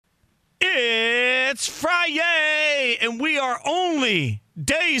It's Friday, and we are only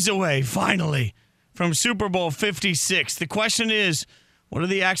days away, finally, from Super Bowl 56. The question is, what are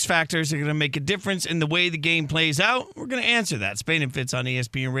the X factors that are going to make a difference in the way the game plays out? We're going to answer that. Spain and Fitz on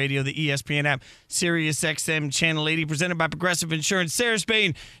ESPN Radio, the ESPN app, Sirius XM Channel 80, presented by Progressive Insurance. Sarah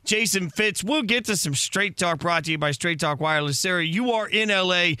Spain, Jason Fitz. We'll get to some Straight Talk brought to you by Straight Talk Wireless. Sarah, you are in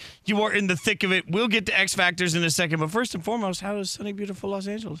L.A. You are in the thick of it. We'll get to X factors in a second. But first and foremost, how is sunny, beautiful Los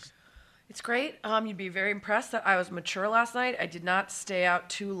Angeles? It's great. You'd be very impressed that I was mature last night. I did not stay out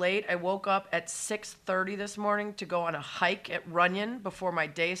too late. I woke up at 6:30 this morning to go on a hike at Runyon before my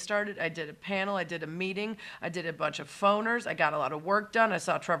day started. I did a panel. I did a meeting. I did a bunch of phoners. I got a lot of work done. I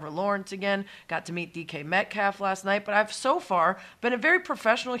saw Trevor Lawrence again. Got to meet DK Metcalf last night. But I've so far been a very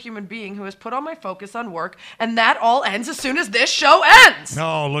professional human being who has put all my focus on work. And that all ends as soon as this show ends.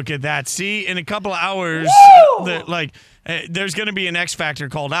 Oh, look at that. See, in a couple of hours, there's going to be an X factor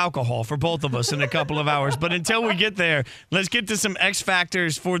called alcohol for both of us in a couple of hours. But until we get there, let's get to some X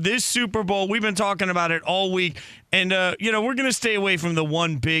factors for this Super Bowl. We've been talking about it all week. And, we're going to stay away from the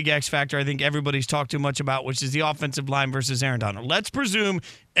one big X factor I think everybody's talked too much about, which is the offensive line versus Aaron Donald. Let's presume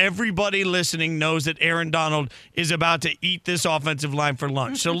everybody listening knows that Aaron Donald is about to eat this offensive line for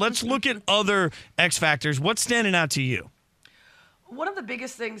lunch. So let's look at other X factors. What's standing out to you? One of the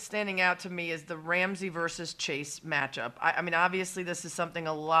biggest things standing out to me is the Ramsey versus Chase matchup. I mean, obviously, this is something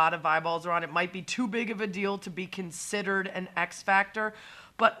a lot of eyeballs are on. It might be too big of a deal to be considered an X factor.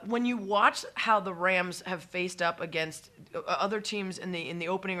 But when you watch how the Rams have faced up against other teams in the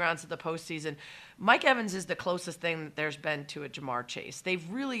opening rounds of the postseason, Mike Evans is the closest thing that there's been to a Jamar Chase. They've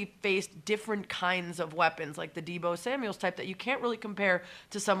really faced different kinds of weapons, like the Deebo Samuels type, that you can't really compare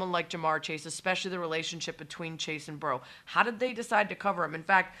to someone like Jamar Chase, especially the relationship between Chase and Burrow. How did they decide to cover him? In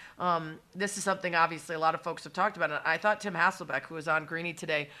fact, this is something obviously a lot of folks have talked about. I thought Tim Hasselbeck, who was on Greeny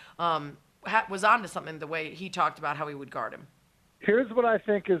today, was on to something the way he talked about how he would guard him. Here's what I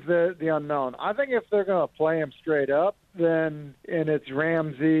think is the unknown. I think if they're going to play him straight up, then and it's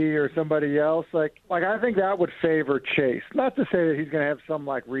Ramsey or somebody else, like I think that would favor Chase. Not to say that he's going to have some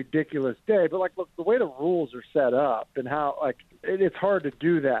ridiculous day, but look, the way the rules are set up and how it's hard to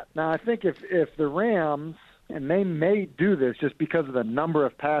do that. Now I think if the Rams, and they may do this just because of the number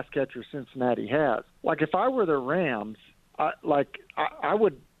of pass catchers Cincinnati has. If I were the Rams, I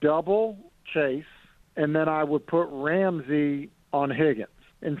would double Chase and then I would put Ramsey on Higgins.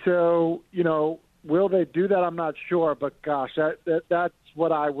 And so, will they do that? I'm not sure, but gosh, that's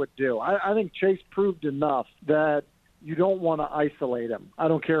what I would do. I think Chase proved enough that you don't want to isolate him. I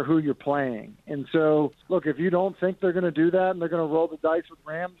don't care who you're playing. And so, look, if you don't think they're going to do that and they're going to roll the dice with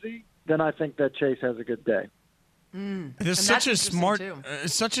Ramsey, then I think that Chase has a good day. It's such a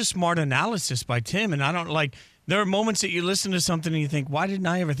smart analysis by Tim, and I don't there are moments that you listen to something and you think, why didn't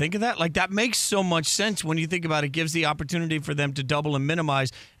I ever think of that? That makes so much sense when you think about it. It gives the opportunity for them to double and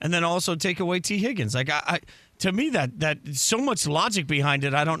minimize and then also take away T. Higgins. To me, that so much logic behind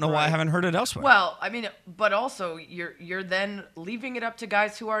it, I don't know why I haven't heard it elsewhere. Well, I mean, but also you're then leaving it up to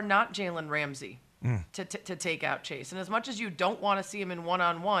guys who are not Jalen Ramsey to take out Chase. And as much as you don't want to see him in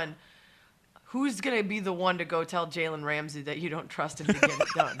one-on-one, who's going to be the one to go tell Jalen Ramsey that you don't trust him to get it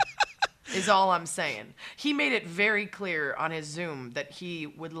done? Is all I'm saying. He made it very clear on his Zoom that he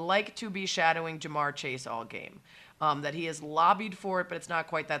would like to be shadowing Jamar Chase all game. That he has lobbied for it, but it's not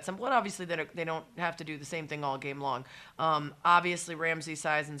quite that simple. And obviously, they don't have to do the same thing all game long. Obviously, Ramsey's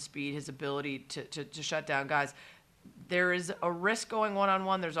size and speed, his ability to shut down guys. There is a risk going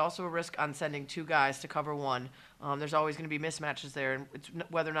one-on-one. There's also a risk on sending two guys to cover one. There's always going to be mismatches there, and it's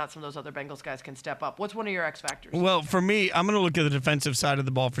whether or not some of those other Bengals guys can step up. What's one of your X factors? Well, for me, I'm going to look at the defensive side of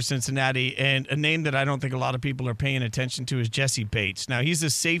the ball for Cincinnati, and a name that I don't think a lot of people are paying attention to is Jesse Bates. Now, he's a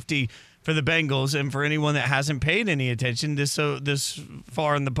safety for the Bengals, and for anyone that hasn't paid any attention this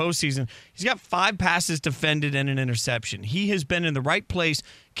far in the postseason, he's got 5 passes defended and an interception. He has been in the right place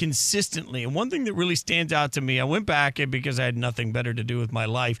consistently. And one thing that really stands out to me, I went back because I had nothing better to do with my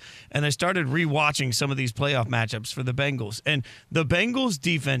life, and I started rewatching some of these playoff matchups for the Bengals. And the Bengals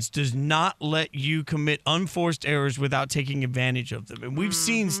defense does not let you commit unforced errors without taking advantage of them. And we've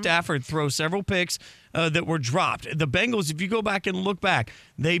seen Stafford throw several picks that were dropped. The Bengals, if you go back and look back,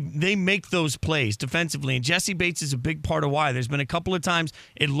 they make those plays defensively. And Jesse Bates is a big part of why. There's been a couple of times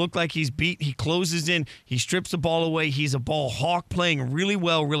it looked like he's beat. He closes in. He strips the ball away. He's a ball hawk, playing really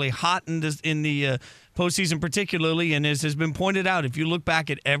well, really hot in the postseason particularly, and as has been pointed out, if you look back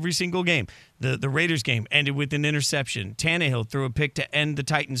at every single game, the Raiders game ended with an interception. Tannehill threw a pick to end the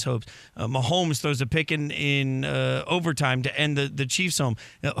Titans' hopes. Mahomes throws a pick in overtime to end the Chiefs'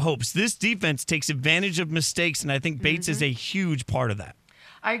 hopes. This defense takes advantage of mistakes, and I think Bates is a huge part of that.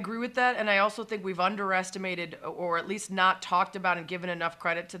 I agree with that, and I also think we've underestimated, or at least not talked about and given enough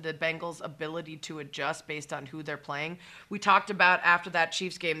credit to the Bengals' ability to adjust based on who they're playing. We talked about after that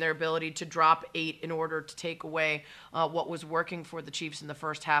Chiefs game their ability to drop 8 in order to take away what was working for the Chiefs in the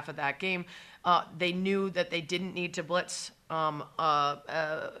first half of that game. They knew that they didn't need to blitz Patrick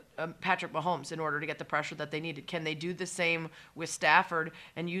Mahomes in order to get the pressure that they needed. Can they do the same with Stafford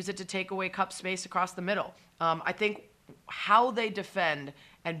and use it to take away Kupp space across the middle? I think how they defend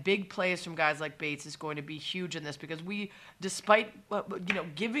and big plays from guys like Bates is going to be huge in this, because we, despite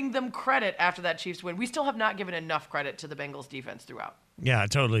giving them credit after that Chiefs win, we still have not given enough credit to the Bengals defense throughout. Yeah, I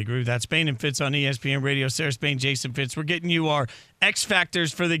totally agree with that. Spain and Fitz on ESPN Radio. Sarah Spain, Jason Fitz. We're getting you our X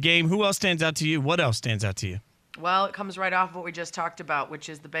factors for the game. Who else stands out to you? What else stands out to you? Well, it comes right off of what we just talked about, which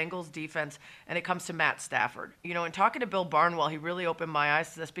is the Bengals defense, and it comes to Matt Stafford. In talking to Bill Barnwell, he really opened my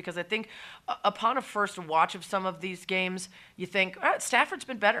eyes to this, because I think upon a first watch of some of these games, you think, Stafford's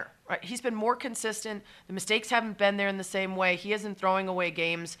been better. Right? He's been more consistent. The mistakes haven't been there in the same way. He isn't throwing away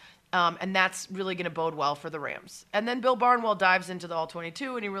games. And that's really going to bode well for the Rams. And then Bill Barnwell dives into the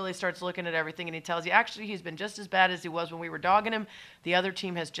All-22, and he really starts looking at everything, and he tells you, actually, he's been just as bad as he was when we were dogging him. The other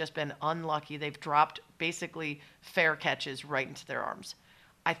team has just been unlucky. They've dropped basically fair catches right into their arms.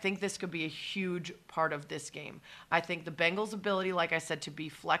 I think this could be a huge part of this game. I think the Bengals' ability, like I said, to be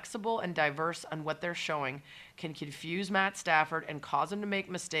flexible and diverse on what they're showing can confuse Matt Stafford and cause him to make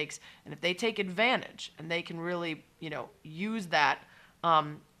mistakes. And if they take advantage and they can really, use that,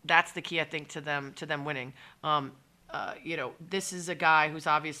 that's the key, I think, to them winning. This is a guy who's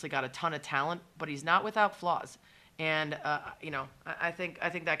obviously got a ton of talent, but he's not without flaws. And, I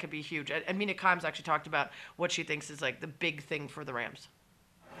think that could be huge. And Mina Kimes actually talked about what she thinks is like the big thing for the Rams.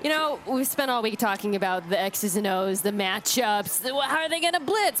 We've spent all week talking about the X's and O's, the matchups. How are they going to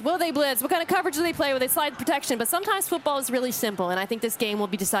blitz? Will they blitz? What kind of coverage do they play? Will they slide protection? But sometimes football is really simple, and I think this game will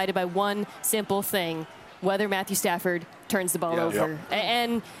be decided by one simple thing: whether Matthew Stafford turns the ball over. Yep.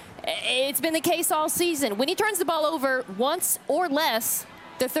 And it's been the case all season. When he turns the ball over once or less,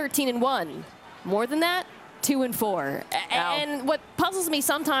 they're 13-1. More than that, 2-4. And what puzzles me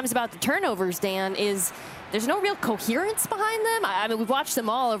sometimes about the turnovers, Dan, is there's no real coherence behind them. I mean, we've watched them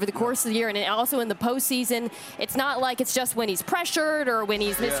all over the course of the year, and also in the postseason. It's not like it's just when he's pressured or when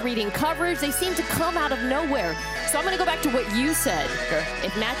he's misreading coverage. They seem to come out of nowhere. So I'm going to go back to what you said. Okay.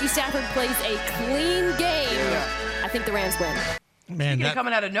 If Matthew Stafford plays a clean game, I think the Rams win. Man,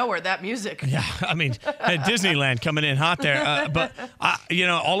 coming out of nowhere, that music. Yeah, I mean, Disneyland coming in hot there. But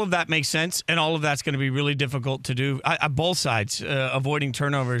all of that makes sense, and all of that's going to be really difficult to do. Both sides, avoiding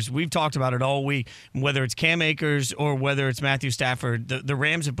turnovers. We've talked about it all week, whether it's Cam Akers or whether it's Matthew Stafford. The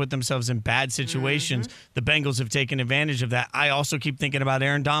Rams have put themselves in bad situations. Mm-hmm. The Bengals have taken advantage of that. I also keep thinking about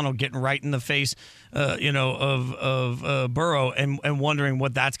Aaron Donald getting right in the face, of Burrow, and wondering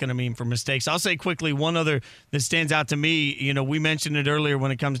what that's going to mean for mistakes. I'll say quickly one other that stands out to me. We mentioned it earlier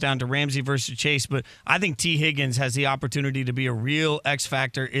when it comes down to Ramsey versus Chase, but I think T. Higgins has the opportunity to be a real X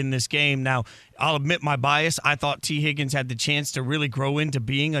factor in this game. Now, I'll admit my bias. I thought T. Higgins had the chance to really grow into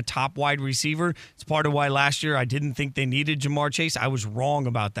being a top wide receiver. It's part of why last year I didn't think they needed Jamar Chase. I was wrong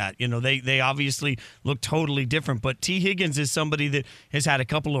about that. They obviously look totally different, but T. Higgins is somebody that has had a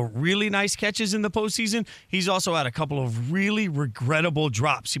couple of really nice catches in the postseason. He's also had a couple of really regrettable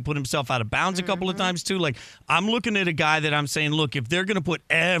drops. He put himself out of bounds a couple of times too. Like, I'm looking at a guy that I'm saying, look, if they're going to put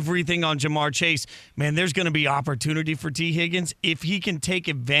everything on Jamar Chase, man, there's going to be opportunity for T. Higgins. If he can take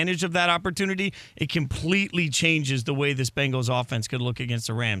advantage of that opportunity, it completely changes the way this Bengals offense could look against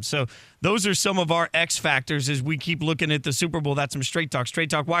the Rams. So those are some of our X factors as we keep looking at the Super Bowl. That's some Straight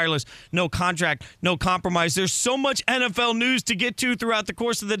Talk Wireless, no contract, no compromise. There's so much NFL news to get to throughout the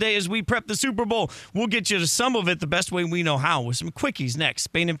course of the day as we prep the Super Bowl. We'll get you to some of it the best way we know how with some quickies next.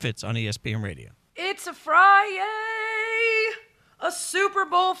 Spain and Fitz on ESPN Radio. It's a Friday, a Super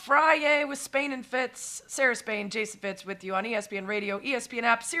Bowl Friday with Spain and Fitz. Sarah Spain, Jason Fitz with you on ESPN Radio, ESPN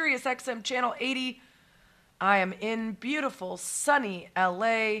app, Sirius XM Channel 80. I am in beautiful, sunny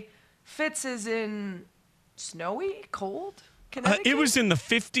LA. Fitz is in snowy, cold Connecticut? It was in the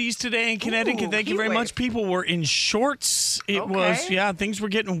 50s today in Connecticut. Thank you very much. People were in shorts. It was, things were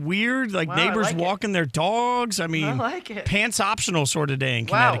getting weird, like neighbors walking their dogs. I mean, pants optional sort of day in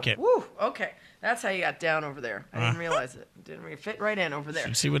Connecticut. Woo, okay. That's how you got down over there. I didn't realize it. Didn't really fit right in over there.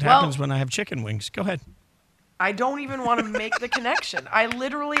 Should see what happens when I have chicken wings. Go ahead. I don't even want to make the connection. I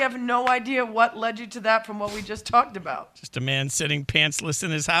literally have no idea what led you to that from what we just talked about. Just a man sitting pantsless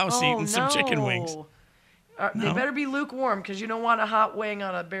in his house eating some chicken wings. They better be lukewarm because you don't want a hot wing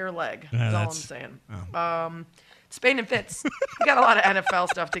on a bare leg. That's all I'm saying. Oh. Spain and Fitz. We got a lot of NFL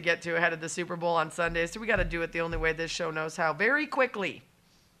stuff to get to ahead of the Super Bowl on Sunday, so we got to do it the only way this show knows how. Very quickly.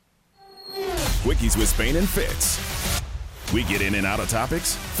 Quickies with Spain and Fitz. We get in and out of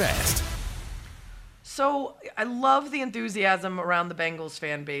topics fast. So I love the enthusiasm around the Bengals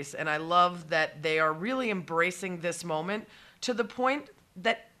fan base, and I love that they are really embracing this moment to the point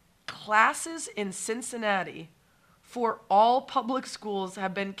that classes in Cincinnati for all public schools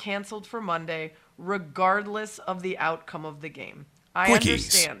have been canceled for Monday, regardless of the outcome of the game. I Quickies.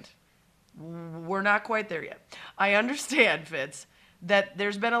 understand. We're not quite there yet. I understand, Fitz, that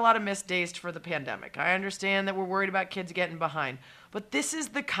there's been a lot of missed days for the pandemic. I understand that we're worried about kids getting behind. But this is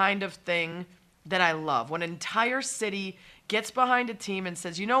the kind of thing that I love. When an entire city gets behind a team and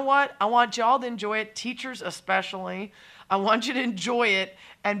says, you know what? I want y'all to enjoy it, teachers especially. I want you to enjoy it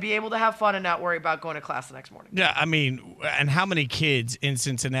and be able to have fun and not worry about going to class the next morning. Yeah, I mean, and how many kids in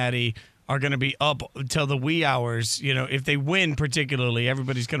Cincinnati are going to be up until the wee hours? You know, if they win particularly,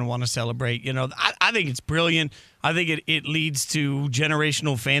 everybody's going to want to celebrate. You know, I think it's brilliant. I think it leads to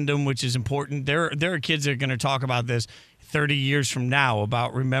generational fandom, which is important. There are kids that are going to talk about this 30 years from now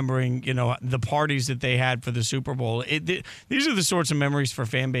about remembering, you know, the parties that they had for the Super Bowl. These are the sorts of memories for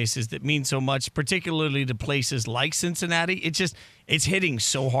fan bases that mean so much, particularly to places like Cincinnati. It's hitting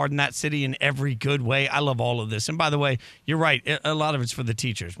so hard in that city in every good way. I love all of this. And by the way, you're right. A lot of it's for the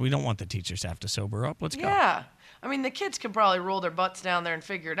teachers. We don't want the teachers to have to sober up. Let's go. Yeah. I mean, the kids can probably roll their butts down there and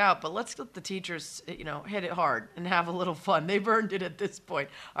figure it out, but let's let the teachers, you know, hit it hard and have a little fun. They've earned it at this point.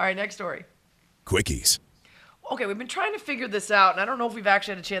 All right, next story. Quickies. Okay, we've been trying to figure this out, and I don't know if we've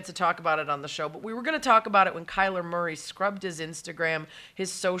actually had a chance to talk about it on the show, but we were going to talk about it when Kyler Murray scrubbed his Instagram,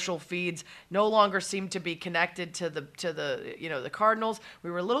 his social feeds, no longer seemed to be connected to the you know, the Cardinals.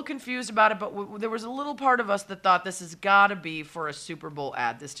 We were a little confused about it, but there was a little part of us that thought this has got to be for a Super Bowl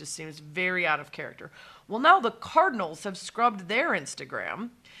ad. This just seems very out of character. Well, now the Cardinals have scrubbed their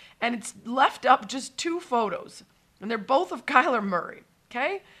Instagram, and it's left up just 2 photos, and they're both of Kyler Murray,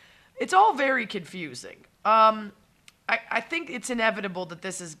 okay? It's all very confusing. I think it's inevitable that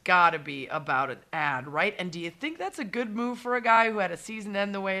this has got to be about an ad, right? And do you think that's a good move for a guy who had a season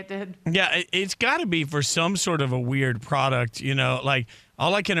end the way it did? Yeah, it's got to be for some sort of a weird product, you know, like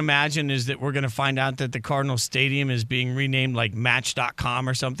all I can imagine is that we're going to find out that the Cardinals Stadium is being renamed like Match.com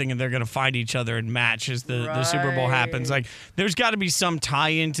or something, and they're going to find each other in Match as the Super Bowl happens. Like, there's got to be some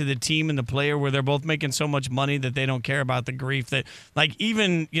tie-in to the team and the player where they're both making so much money that they don't care about the grief that, like,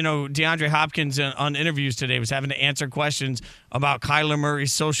 even, you know, DeAndre Hopkins on interviews today was having to answer questions about Kyler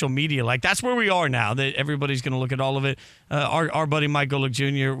Murray's social media. Like, that's where we are now, that everybody's going to look at all of it. Our buddy Mike Golick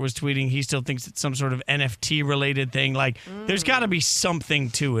Jr. was tweeting he still thinks it's some sort of NFT-related thing. Like, there's got to be something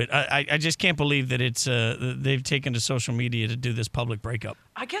to it. I just can't believe that it's they've taken to social media to do this public breakup.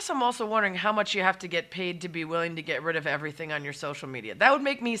 I guess I'm also wondering how much you have to get paid to be willing to get rid of everything on your social media. That would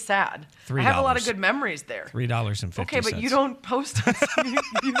make me sad. $3. I have a lot of good memories there. $3.50. Okay, but you don't post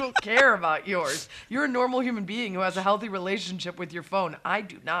you don't care about yours. You're a normal human being who has a healthy relationship with your phone. I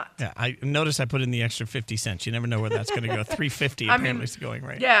do not. Yeah, I notice I put in the extra 50 cents. You never know where that's going to go. $3.50 apparently is going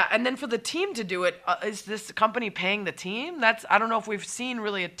right. Yeah, and then for the team to do it, is this company paying the team? I don't know if we've seen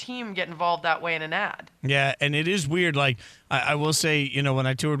really a team get involved that way in an ad. Yeah, and it is weird. Like, I will say, you know, when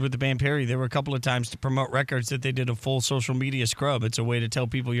I toured with the band Perry, there were a couple of times to promote records that they did a full social media scrub. It's a way to tell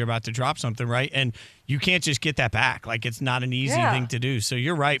people you're about to drop something, right? And you can't just get that back. Like, it's not an easy thing to do. So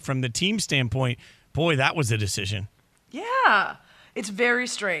you're right. From the team standpoint, boy, that was a decision. Yeah. It's very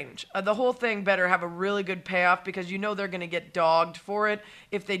strange. The whole thing better have a really good payoff because you know they're going to get dogged for it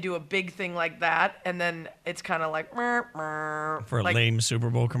if they do a big thing like that, and then it's kind of like for a lame Super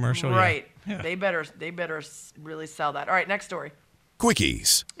Bowl commercial, right? Yeah. They better really sell that. All right, next story.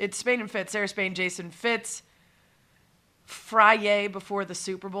 Quickies. It's Spain and Fitz. Sarah Spain, Jason Fitz. Friday before the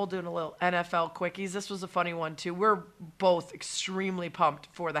Super Bowl, doing a little NFL quickies. This was a funny one, too. We're both extremely pumped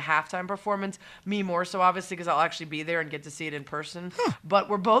for the halftime performance. Me more so, obviously, because I'll actually be there and get to see it in person. But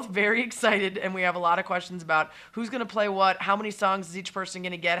we're both very excited, and we have a lot of questions about who's going to play what, how many songs is each person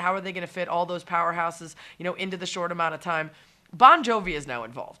going to get, how are they going to fit all those powerhouses, you know, into the short amount of time. Bon Jovi is now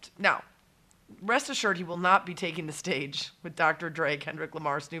involved. Now, rest assured, he will not be taking the stage with Dr. Dre, Kendrick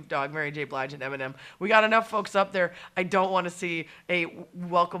Lamar, Snoop Dogg, Mary J. Blige, and Eminem. We got enough folks up there. I don't want to see a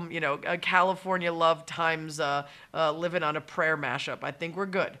welcome, you know, a California Love times Living on a Prayer mashup. I think we're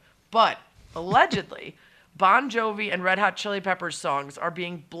good. But allegedly, Bon Jovi and Red Hot Chili Peppers songs are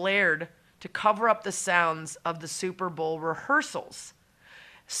being blared to cover up the sounds of the Super Bowl rehearsals.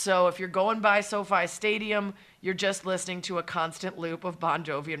 So if you're going by SoFi Stadium, you're just listening to a constant loop of Bon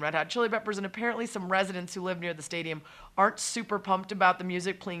Jovi and Red Hot Chili Peppers, and apparently some residents who live near the stadium aren't super pumped about the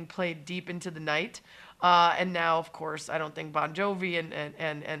music being played deep into the night. And now, of course, I don't think Bon Jovi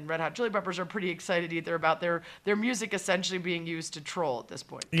and Red Hot Chili Peppers are pretty excited either about their music essentially being used to troll at this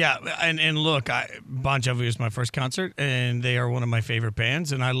point. Yeah, and look, Bon Jovi was my first concert, and they are one of my favorite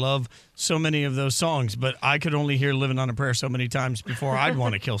bands, and I love so many of those songs, but I could only hear Living on a Prayer so many times before I'd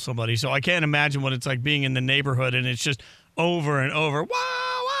want to kill somebody, so I can't imagine what it's like being in the neighborhood, and it's just over and over, wow,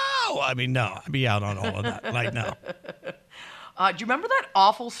 wow. I mean, no, I'd be out on all of that, like, no. Do you remember that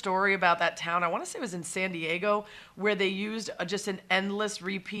awful story about that town? I want to say it was in San Diego, where they used just an endless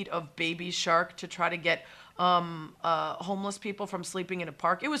repeat of Baby Shark to try to get homeless people from sleeping in a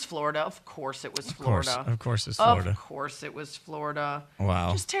park. It was Florida. Of course it was Florida. Of course it's Florida. Of course it was Florida.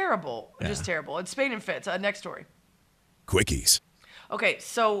 Wow. Just terrible. Yeah. Just terrible. It's Spain and Fitz. Next story. Quickies. Okay,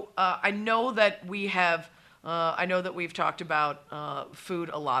 so I know that we have... I know that we've talked about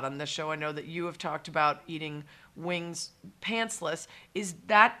food a lot on this show. I know that you have talked about eating wings pantsless. Is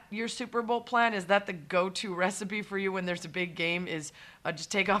that your Super Bowl plan? Is that the go-to recipe for you when there's a big game, is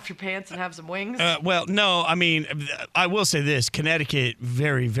just take off your pants and have some wings? Well, no, I mean, I will say this. Connecticut,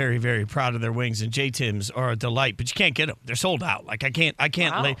 very, very, very proud of their wings, and J-Tim's are a delight, but you can't get them. They're sold out. Like, I can't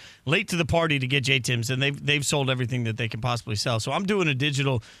Wow. late to the party to get J-Tim's, and they've sold everything that they can possibly sell. So I'm doing a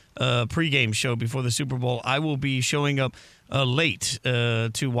digital pregame show before the Super Bowl. I will be showing up late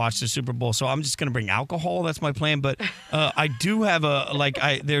to watch the Super Bowl, so I'm just going to bring alcohol. That's my plan. But I do have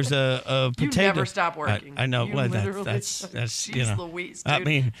there's a potato. You never stop working. I know. You Well, literally- that's Jeez Louise, dude. I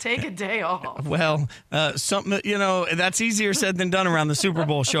mean, take a day off. well, something, that's easier said than done around the Super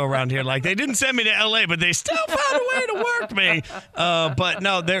Bowl show around here. Like, they didn't send me to L.A., but they still found a way to work me. But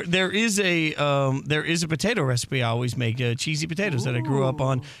no, there is a potato recipe I always make, cheesy potatoes that I grew up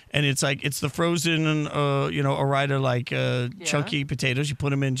on, and it's the frozen, Ore-Ida chunky potatoes. You put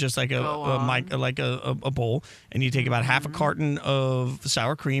them in just like a bowl, and you take about half a carton of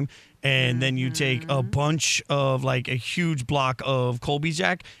sour cream. And then you take a bunch of, like, a huge block of Colby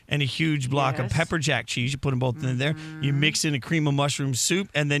Jack and a huge block of pepper jack cheese. You put them both in there. You mix in a cream of mushroom soup,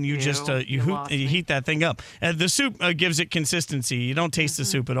 and then you just you heat that thing up. And the soup gives it consistency. You don't taste the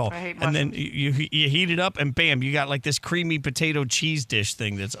soup at all. I hate and then mushrooms. you heat it up, and bam, you got like this creamy potato cheese dish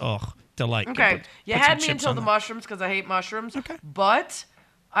thing that's delight. Okay, you put had some me chips until on the that. mushrooms because I hate mushrooms. Okay. But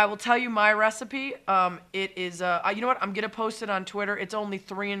I will tell you my recipe. It is, you know what? I'm going to post it on Twitter. It's only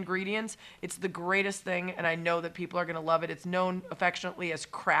 3 ingredients. It's the greatest thing, and I know that people are going to love it. It's known affectionately as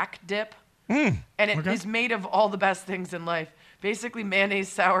crack dip. And it is made of all the best things in life. Basically, mayonnaise,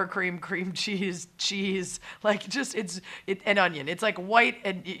 sour cream, cream cheese, like and onion. It's like white,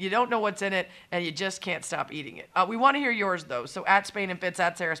 and you don't know what's in it, and you just can't stop eating it. We want to hear yours, though. So at Spain and Fitz,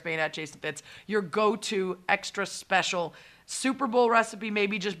 at Sarah Spain, at Jason Fitz, your go-to extra special Super Bowl recipe,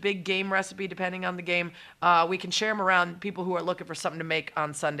 maybe just big game recipe, depending on the game. We can share them around. People who are looking for something to make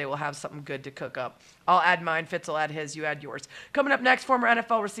on Sunday will have something good to cook up. I'll add mine. Fitz will add his. You add yours. Coming up next, former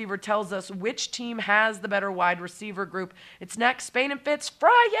NFL receiver tells us which team has the better wide receiver group. It's next, Spain and Fitz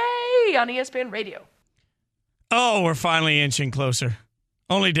Friday on ESPN Radio. Oh, we're finally inching closer.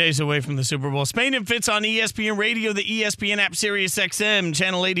 Only days away from the Super Bowl. Spain and Fitz on ESPN Radio, the ESPN app, Sirius XM,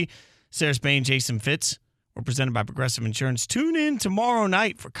 Channel 80. Sarah Spain, Jason Fitz. We're presented by Progressive Insurance. Tune in tomorrow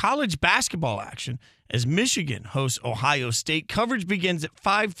night for college basketball action as Michigan hosts Ohio State. Coverage begins at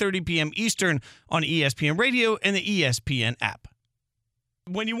 5:30 p.m. Eastern on ESPN Radio and the ESPN app.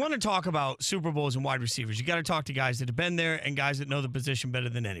 When you want to talk about Super Bowls and wide receivers, you got to talk to guys that have been there and guys that know the position better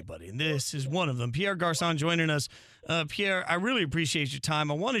than anybody. And this is one of them. Pierre Garçon joining us. Pierre, I really appreciate your time.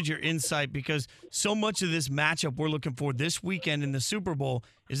 I wanted your insight because so much of this matchup we're looking for this weekend in the Super Bowl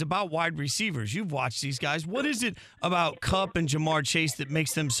is about wide receivers. You've watched these guys. What is it about Kupp and Jamar Chase that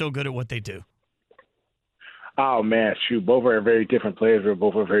makes them so good at what they do? Oh, man, shoot. Both are very different players, but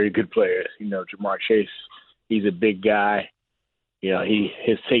both are very good players. Jamar Chase, he's a big guy.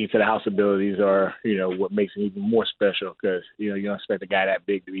 His taking to the house abilities are, what makes him even more special because, you don't expect a guy that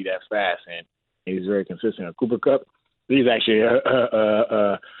big to be that fast, and he's very consistent. Cooper Kupp, he's actually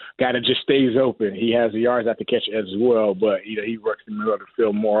a guy that just stays open. He has the yards after catch as well, but, he works in the middle of the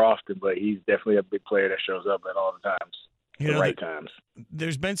field more often, but he's definitely a big player that shows up at all the times, the right times.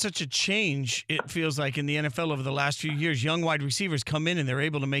 There's been such a change, it feels like, in the NFL over the last few years. Young wide receivers come in and they're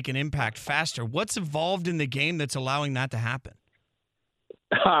able to make an impact faster. What's evolved in the game that's allowing that to happen?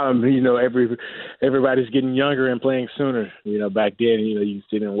 Everybody's getting younger and playing sooner. Back then, you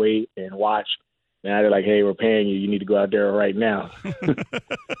sit and wait and watch. Now they're like, hey, we're paying you. You need to go out there right now.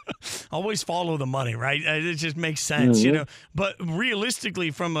 Always follow the money, right? It just makes sense, But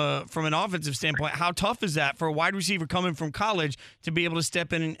realistically, from an offensive standpoint, how tough is that for a wide receiver coming from college to be able to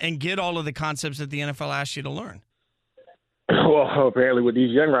step in and get all of the concepts that the NFL asks you to learn? Well, apparently with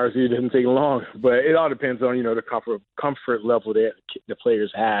these young wide receivers, it doesn't take long. But it all depends on, the comfort level that the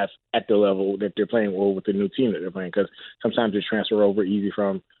players have at the level that they're playing or with the new team that they're playing. Because sometimes they transfer over easy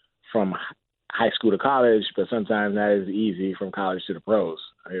from high school to college, but sometimes not as easy from college to the pros.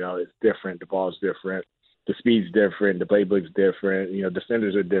 It's different. The ball's different. The speed's different. The playbook's different.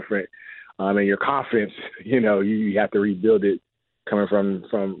 Defenders are different. And your confidence, you have to rebuild it coming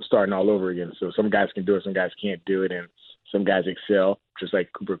from starting all over again. So some guys can do it, some guys can't do it, and some guys excel, just like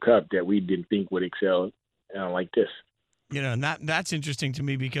Cooper Kupp, that we didn't think would excel like this. And that's interesting to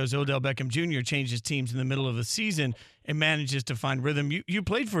me because Odell Beckham Jr. changes teams in the middle of the season and manages to find rhythm. You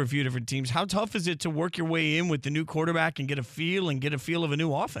played for a few different teams. How tough is it to work your way in with the new quarterback and get a feel of a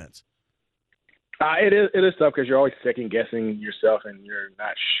new offense? It is tough because you're always second-guessing yourself and you're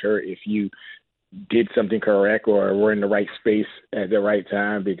not sure if you did something correct or were in the right space at the right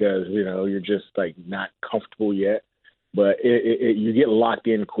time because, you're just, not comfortable yet. But you get locked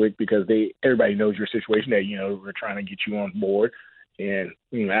in quick because everybody knows your situation that, we're trying to get you on board. And,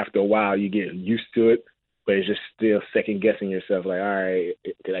 after a while, you get used to it, but it's just still second-guessing yourself like, all right,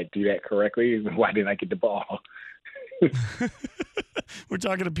 did I do that correctly? Why didn't I get the ball? We're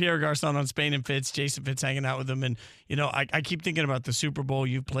talking to Pierre Garçon on Spain and Fitz. Jason Fitz hanging out with him. And, I keep thinking about the Super Bowl.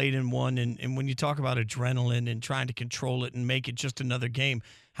 You've played in one. And when you talk about adrenaline and trying to control it and make it just another game,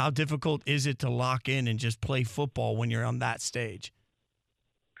 how difficult is it to lock in and just play football when you're on that stage?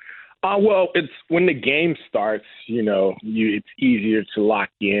 Well, it's when the game starts, it's easier to lock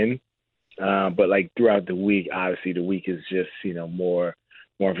in. But throughout the week, obviously the week is just, more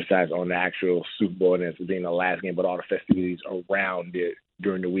emphasized on the actual Super Bowl and it's being the last game, but all the festivities around it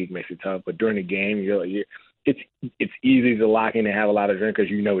during the week makes it tough. But during the game, it's easy to lock in and have a lot of drink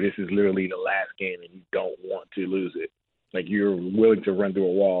because this is literally the last game and you don't want to lose it. You're willing to run through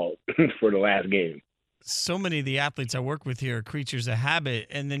a wall for the last game. So many of the athletes I work with here are creatures of habit,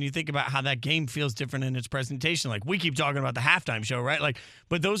 and then you think about how that game feels different in its presentation. We keep talking about the halftime show, right?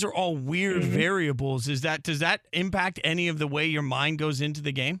 But those are all weird variables. Does that impact any of the way your mind goes into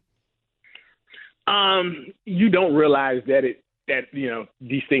the game? You don't realize that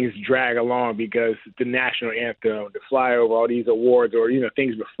these things drag along because the national anthem, the flyover, all these awards or,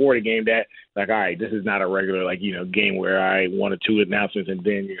 things before the game that all right, this is not a regular, game where one or two announcements and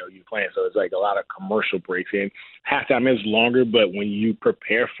then, you playing. So it's a lot of commercial breaks in. Halftime is longer, but when you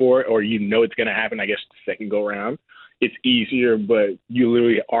prepare for it or it's going to happen, I guess the second go round, it's easier, but you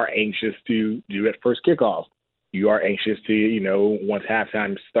literally are anxious to do that first kickoff. You are anxious to, once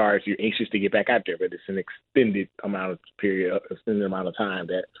halftime starts, you're anxious to get back out there, but it's an extended amount of time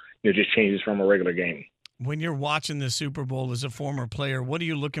that just changes from a regular game. When you're watching the Super Bowl as a former player, what are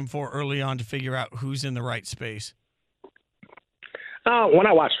you looking for early on to figure out who's in the right space? When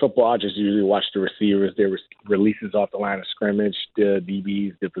I watch football, I just usually watch the receivers, their releases off the line of scrimmage, the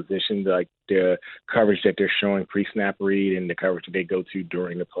DBs, the position, the coverage that they're showing pre-snap read and the coverage that they go to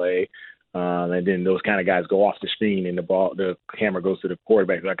during the play. And then those kind of guys go off the screen and the camera goes to the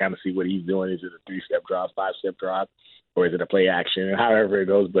quarterback. So I kind of see what he's doing. Is it a 3-step drop, 5-step drop, or is it a play action? However it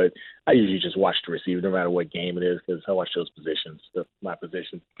goes. But I usually just watch the receiver no matter what game it is because I watch those positions, my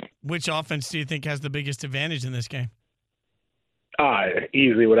position. Which offense do you think has the biggest advantage in this game?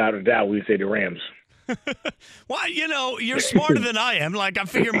 Easily, without a doubt, we say the Rams. Well, you're smarter than I am. I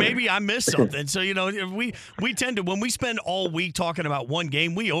figure maybe I missed something. So, we tend to, when we spend all week talking about one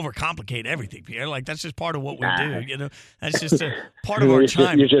game, we overcomplicate everything, Pierre. That's just part of what we do. That's just a part of our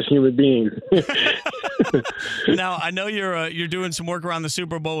time. You're just human beings. Now, I know you're doing some work around the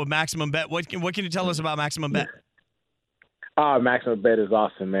Super Bowl with Maximum Bet. What can you tell us about Maximum Bet? Maximum Bet is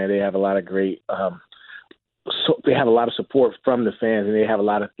awesome, man. They have a lot of great so they have a lot of support from the fans, and they have a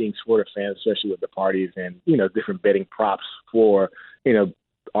lot of things for the fans, especially with the parties and, different betting props for,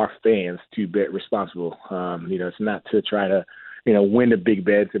 our fans to bet responsible. It's not to try to, win the big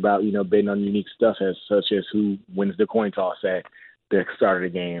bets about, betting on unique stuff such as who wins the coin toss at the start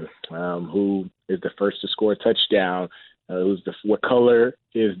of the game, who is the first to score a touchdown, what color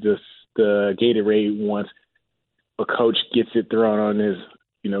is the Gatorade once a coach gets it thrown on his,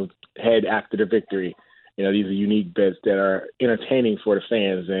 head after the victory. These are unique bets that are entertaining for the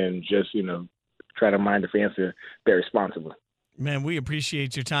fans and just, try to remind the fans to be responsible. Man, we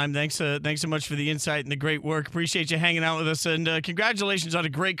appreciate your time. Thanks so much for the insight and the great work. Appreciate you hanging out with us, and congratulations on a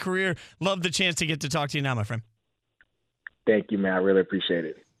great career. Love the chance to get to talk to you now, my friend. Thank you, man. I really appreciate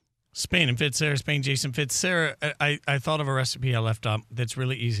it. Spain and Fitz, Sarah Spain, Jason Fitz. Sarah, I thought of a recipe I left up that's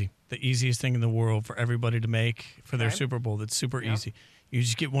really easy. The easiest thing in the world for everybody to make for their Super Bowl. That's super easy. You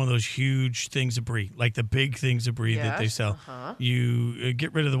just get one of those huge things of brie, like the big things of brie that they Yes, sell. You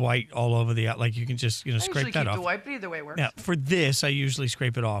get rid of the white all over the like you can just I scrape usually that keep off. the white, but either way works. Yeah, for this I usually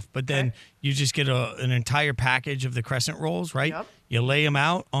scrape it off, but then you just get an entire package of the crescent rolls, right? Yep. You lay them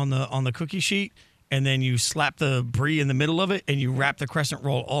out on the cookie sheet, and then you slap the brie in the middle of it, and you wrap the crescent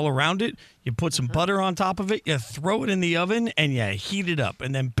roll all around it. You put some butter on top of it, you throw it in the oven, and you heat it up,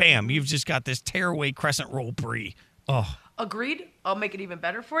 and then bam, you've just got this tearaway crescent roll brie. Oh. Agreed. I'll make it even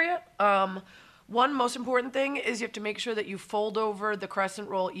better for you. One most important thing is you have to make sure that you fold over the crescent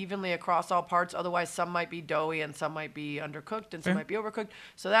roll evenly across all parts. Otherwise, some might be doughy and some might be undercooked and some might be overcooked.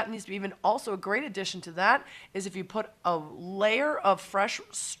 So that needs to be even. Also, a great addition to that is if you put a layer of fresh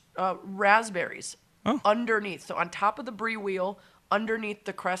raspberries underneath. So on top of the brie wheel, underneath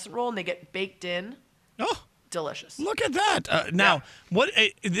the crescent roll, and they get baked in. Oh. Delicious. Look at that. Now, what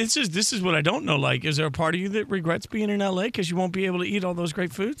this is what I don't know. Like, is there a part of you that regrets being in LA because you won't be able to eat all those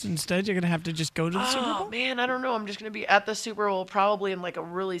great foods? Instead, you're going to have to just go to the Super Bowl? Oh, man, I don't know. I'm just going to be at the Super Bowl probably in like a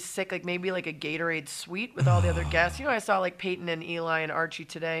really sick, like maybe like a Gatorade suite with all the other guests. I saw like Peyton and Eli and Archie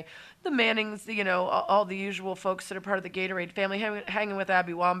today. The Mannings, all the usual folks that are part of the Gatorade family, hanging with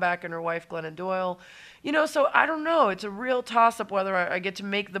Abby Wambach and her wife, Glennon Doyle. So I don't know. It's a real toss-up whether I get to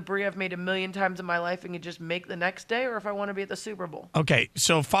make the brie I've made a million times in my life and can just make the next day, or if I want to be at the Super Bowl. Okay,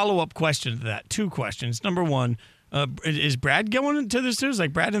 so follow-up question to that. 2 questions. Number 1, is Brad going to this news?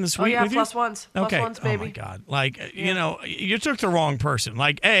 Like Brad in the suite with you? Plus ones. Okay. Plus ones, baby. Oh, my God. Like, you took the wrong person.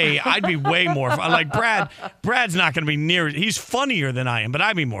 Like, I'd be way more fun. Like, Brad's not going to be near it. He's funnier than I am, but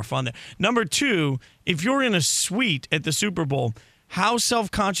I'd be more fun there. Number 2, if you're in a suite at the Super Bowl, how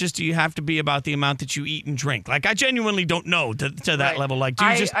self-conscious do you have to be about the amount that you eat and drink? Like, I genuinely don't know to that level. Like, do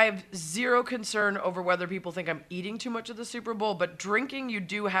you I have zero concern over whether people think I'm eating too much at the Super Bowl, but drinking, you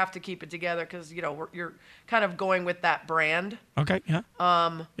do have to keep it together because, you're kind of going with that brand. Okay, yeah.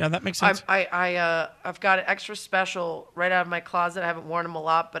 Yeah, that makes sense. I've got an extra special right out of my closet. I haven't worn them a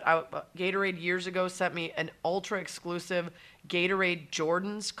lot, but Gatorade years ago sent me an ultra-exclusive Gatorade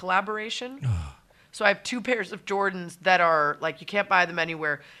Jordans collaboration. So I have 2 pairs of Jordans that are, like, you can't buy them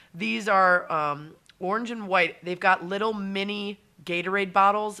anywhere. These are orange and white. They've got little mini Gatorade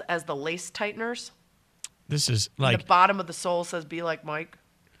bottles as the lace tighteners. This is like... the bottom of the sole says, "Be like Mike."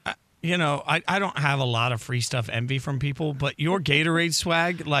 I don't have a lot of free stuff envy from people, but your Gatorade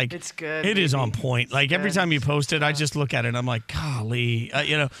swag, like, it's good. It is on point. Like, every time you post it, I just look at it and I'm like, golly, I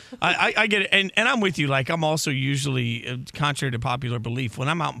get it. And I'm with you. Like, I'm also usually, contrary to popular belief, when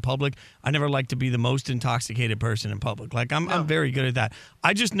I'm out in public, I never like to be the most intoxicated person in public. Like, I'm very good at that.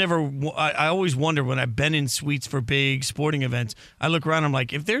 I just never, I always wonder when I've been in suites for big sporting events, I look around, I'm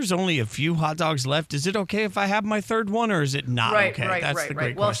like, if there's only a few hot dogs left, is it okay if I have my third one or is it not okay? That's the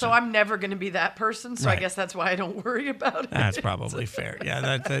great question. Well, so I'm never going to be that person, so I guess that's why I don't worry about it. That's probably fair.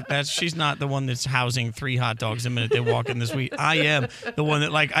 Yeah, that's she's not the one that's housing 3 hot dogs the minute they walk in the suite. I am the one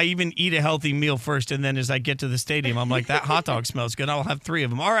that, like, I even eat a healthy meal first, and then as I get to the stadium, I'm like, that hot dog smells good. I'll have 3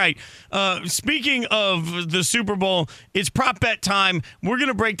 of them. All right. Speaking of the Super Bowl, it's prop bet time. We're going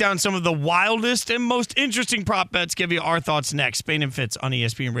to break down some of the wildest and most interesting prop bets, give you our thoughts next. Spain and Fitz on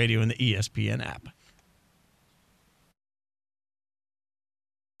ESPN Radio and the ESPN app.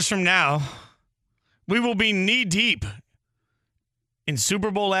 From now, we will be knee-deep in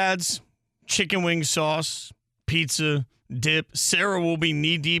Super Bowl ads, chicken wing sauce, pizza, dip. Sarah will be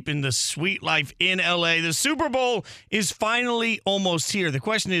knee-deep in the sweet life in LA. The Super Bowl is finally almost here. The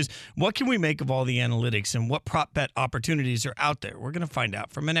question is, what can we make of all the analytics and what prop bet opportunities are out there? We're going to find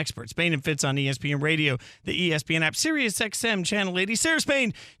out from an expert. Spain and Fitz on ESPN Radio, the ESPN app, Sirius XM Channel 80. Sarah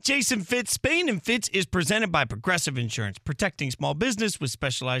Spain, Jason Fitz. Spain and Fitz is presented by Progressive Insurance, protecting small business with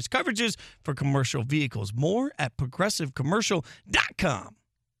specialized coverages for commercial vehicles. More at progressivecommercial.com.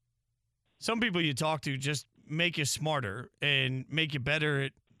 Some people you talk to just make you smarter and make you better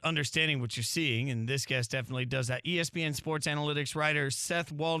at understanding what you're seeing, and this guest definitely does that. ESPN sports analytics writer Seth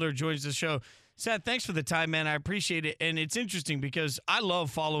Walder joins the show. Seth, thanks for the time, man. I appreciate it, and it's interesting because I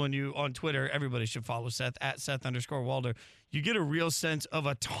love following you on Twitter. Everybody should follow Seth at Seth_Walder. You get a real sense of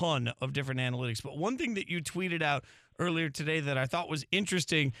a ton of different analytics, but one thing that you tweeted out earlier today that I thought was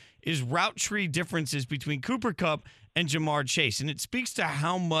interesting is route tree differences between Cooper Kupp and Ja'Marr Chase. And it speaks to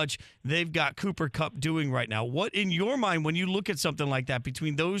how much they've got Cooper Kupp doing right now. What, in your mind, when you look at something like that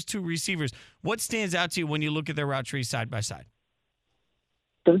between those 2 receivers, what stands out to you when you look at their route trees side by side?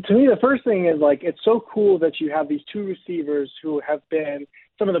 To me, the first thing is, like, it's so cool that you have these 2 receivers who have been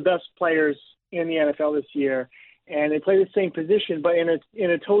some of the best players in the NFL this year, and they play the same position, but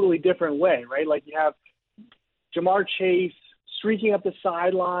in a totally different way, right? Like, you have Ja'Marr Chase streaking up the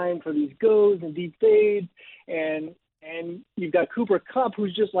sideline for these goes and deep fades, and and you've got Cooper Kupp,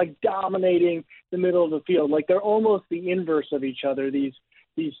 who's just like dominating the middle of the field. Like they're almost the inverse of each other, these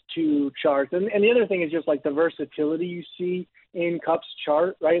two charts. And the other thing is just like the versatility you see in Kupp's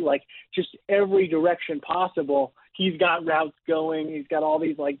chart, right? Like just every direction possible. He's got routes going. He's got all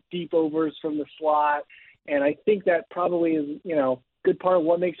these like deep overs from the slot. And I think that probably is, good part of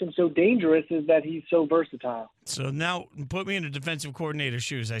what makes him so dangerous is that he's so versatile. So now put me in a defensive coordinator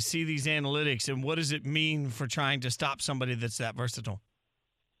shoes. I see these analytics, and what does it mean for trying to stop somebody that's that versatile?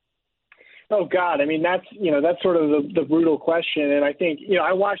 Oh God, I mean that's sort of the brutal question, and I think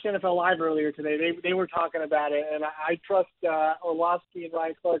I watched NFL Live earlier today. They were talking about it, and I trust Orlovsky and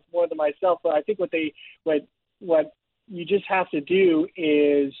Ryan Clark more than myself. But I think what you just have to do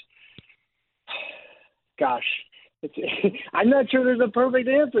is, gosh, I'm not sure there's a perfect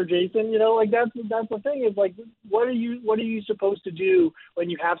answer, Jason. That's the thing is like, what are you supposed to do when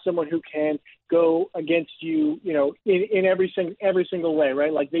you have someone who can go against you, in every single way,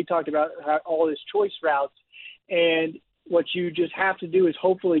 right? Like they talked about all his choice routes, and what you just have to do is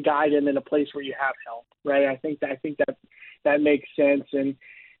hopefully guide him in a place where you have help, right? I think that makes sense. And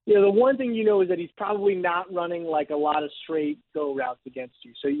the one thing is that he's probably not running like a lot of straight go routes against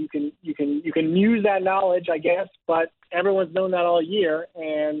you. So you can use that knowledge, I guess, but everyone's known that all year,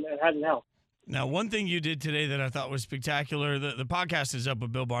 and it hasn't helped. Now, one thing you did today that I thought was spectacular, the podcast is up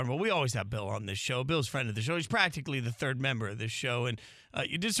with Bill Barnwell. We always have Bill on this show. Bill's friend of the show. He's practically the third member of this show, and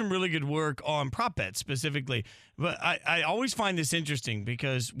you did some really good work on prop bets specifically. But I always find this interesting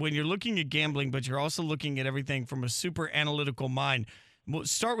because when you're looking at gambling, but you're also looking at everything from a super analytical mind. We'll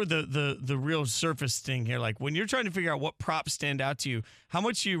start with the real surface thing here. Like when you're trying to figure out what props stand out to you, how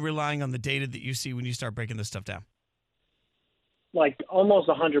much are you relying on the data that you see when you start breaking this stuff down? Like almost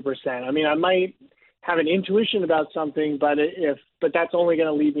 100%. I mean, I might have an intuition about something, but that's only going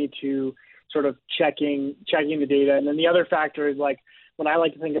to lead me to sort of checking the data. And then the other factor is like, what I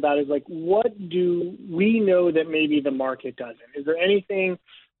like to think about is like, what do we know that maybe the market doesn't? Is there anything?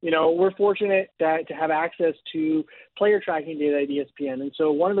 We're fortunate to have access to player tracking data at ESPN. And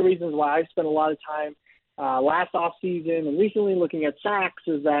so one of the reasons why I spent a lot of time last offseason and recently looking at sacks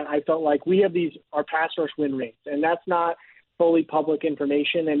is that I felt like we have our pass rush win rates, and that's not fully public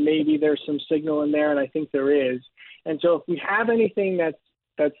information, and maybe there's some signal in there, and I think there is. And so if we have anything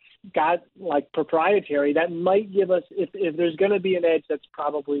that's got like proprietary, that might give us, if there's going to be an edge, that's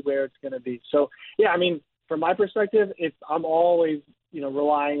probably where it's going to be. So, yeah, I mean, from my perspective, I'm always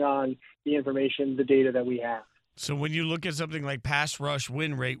relying on the information, the data that we have. So when you look at something like pass rush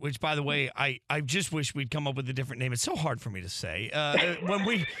win rate, which, by the way, I just wish we'd come up with a different name. It's so hard for me to say.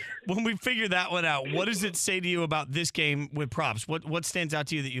 When we figure that one out, what does it say to you about this game with props? What stands out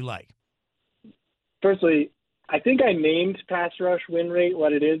to you that you like? Firstly, I think I named pass rush win rate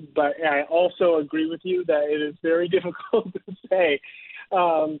what it is, but I also agree with you that it is very difficult to say.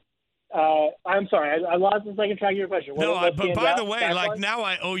 I'm sorry, I lost the second track of your question. But by the way, like now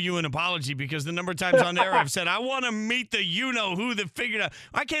I owe you an apology because the number of times on air I've said, I want to meet the you-know-who that figured out.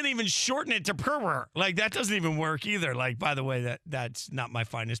 I can't even shorten it to per. Like that doesn't even work either. Like, by the way, that's not my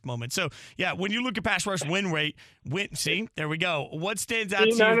finest moment. So, yeah, when you look at pass rush win rate, see, there we go. What stands out to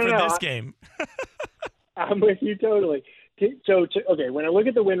you for this game? I'm with you totally. Okay, when I look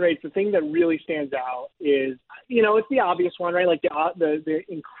at the win rates, the thing that really stands out is, it's the obvious one, right? Like the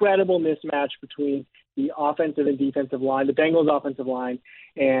incredible mismatch between the offensive and defensive line, the Bengals offensive line,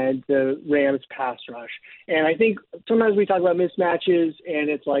 and the Rams pass rush. And I think sometimes we talk about mismatches, and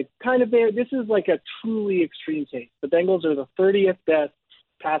it's like kind of there. This is like a truly extreme case. The Bengals are the 30th best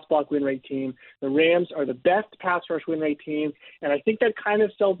pass block win rate team. The Rams are the best pass rush win rate team, and I think that kind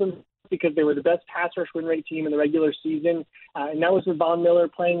of sells them because they were the best pass rush win rate team in the regular season, and that was with Von Miller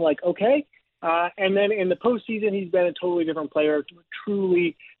playing like okay. And then in the postseason, he's been a totally different player,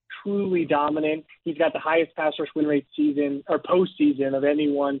 truly dominant. He's got the highest pass rush win rate season or postseason of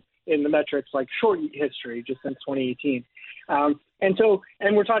anyone in the metrics, like short history, just since 2018.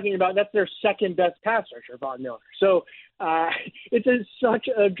 And we're talking about that's their second best pass rusher, Von Miller. So it's such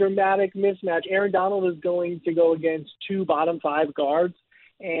a dramatic mismatch. Aaron Donald is going to go against two bottom five guards.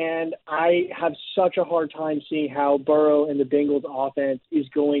 And I have such a hard time seeing how Burrow and the Bengals offense is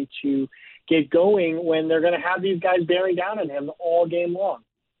going to get going when they're going to have these guys bearing down on him all game long.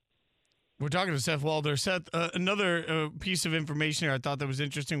 We're talking to Seth Walder. Seth, another piece of information here I thought that was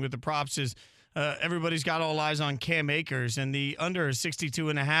interesting with the props is everybody's got all eyes on Cam Akers, and the under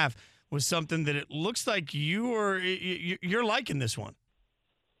 62.5 was something that it looks like you're liking this one.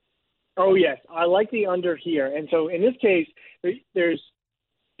 Oh, yes. I like the under here. And so in this case,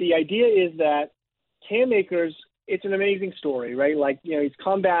 the idea is that Cam Akers, it's an amazing story, right? Like, he's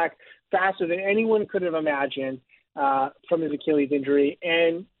come back faster than anyone could have imagined. from his Achilles injury.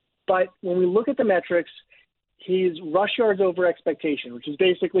 But when we look at the metrics, his rush yards over expectation, which is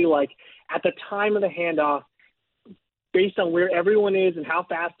basically like at the time of the handoff, based on where everyone is and how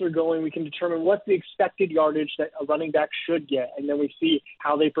fast they're going, we can determine what's the expected yardage that a running back should get, and then we see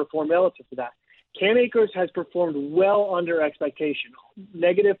how they perform relative to that. Cam Akers has performed well under expectation,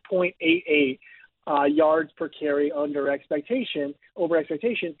 negative 0.88 yards per carry over expectation,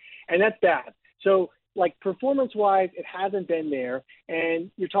 and that's bad. So, like, performance-wise, it hasn't been there, and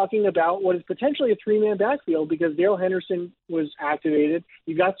you're talking about what is potentially a three-man backfield because Darrell Henderson was activated.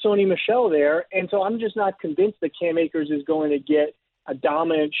 You've got Sony Michel there, and so I'm just not convinced that Cam Akers is going to get a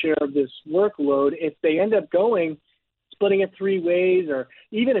dominant share of this workload. If they end up splitting it three ways, or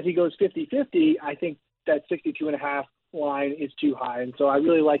even if he goes 50-50, I think that 62.5 line is too high, and so I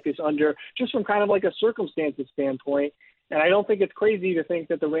really like this under just from kind of like a circumstances standpoint, and I don't think it's crazy to think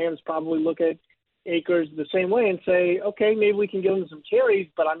that the Rams probably look at Akers the same way and say, okay, maybe we can give him some carries,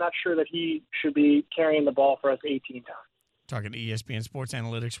 but I'm not sure that he should be carrying the ball for us 18 times. Talking to ESPN Sports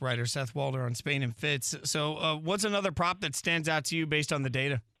Analytics writer Seth Walder on Spain and Fitz. So what's another prop that stands out to you based on the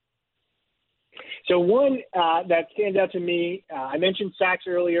data? So one that stands out to me, I mentioned sacks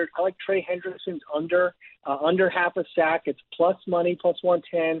earlier. I like Trey Hendrickson's under half a sack. It's plus money, plus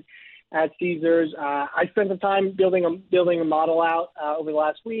 110 at Caesars. I spent some time building a model out over the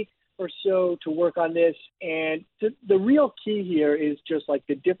last week or so to work on this, and the real key here is just like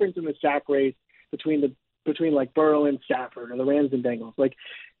the difference in the sack rates between like Burrow and Stafford, or the Rams and Bengals. Like,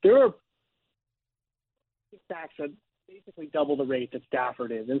 there are sacks that basically double the rate that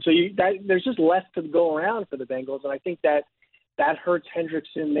Stafford is, and so there's just less to go around for the Bengals, and I think that hurts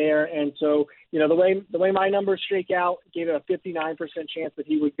Hendrickson there. And so, the way my numbers shake out, gave it a 59% chance that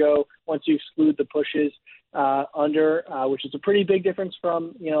he would go once you exclude the pushes under, which is a pretty big difference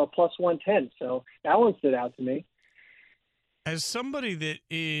from, plus 110. So that one stood out to me. As somebody that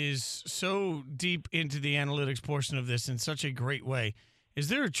is so deep into the analytics portion of this in such a great way, is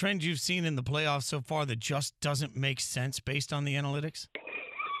there a trend you've seen in the playoffs so far that just doesn't make sense based on the analytics?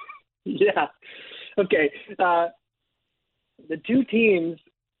 Yeah. Okay. The two teams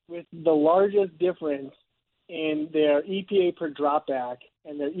with the largest difference in their EPA per dropback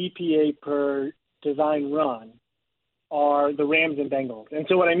and their EPA per design run are the Rams and Bengals. And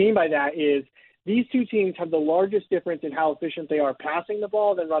so what I mean by that is these two teams have the largest difference in how efficient they are passing the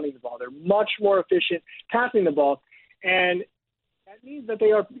ball than running the ball. They're much more efficient passing the ball. And that means that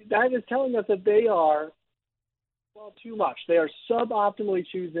that is telling us that they are, too much. They are suboptimally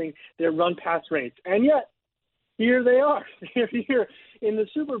choosing their run-pass rates. And yet, here they are. They're here in the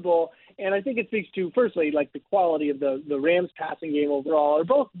Super Bowl, and I think it speaks to, firstly, like the quality of the Rams' passing game overall, or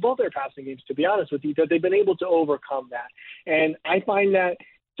both their passing games, to be honest with you, that they've been able to overcome that. And I find that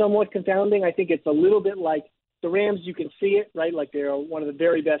somewhat confounding. I think it's a little bit like the Rams. You can see it, right? Like they're one of the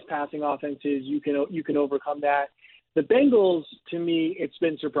very best passing offenses. You can overcome that. The Bengals, to me, it's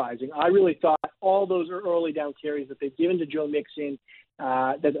been surprising. I really thought all those early down carries that they've given to Joe Mixon,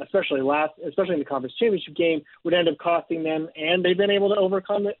 that especially in the conference championship game, would end up costing them, and they've been able to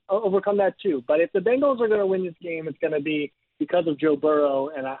overcome that too. But if the Bengals are going to win this game, it's going to be because of Joe Burrow,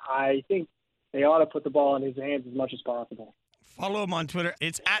 and I think they ought to put the ball in his hands as much as possible. Follow him on Twitter.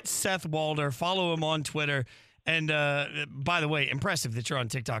 It's at Seth Walder. Follow him on Twitter. And by the way, impressive that you're on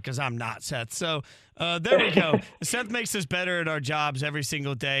TikTok, because I'm not, Seth. So there we go. Seth makes us better at our jobs every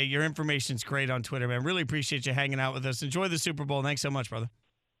single day. Your information's great on Twitter, man. Really appreciate you hanging out with us. Enjoy the Super Bowl. Thanks so much, brother.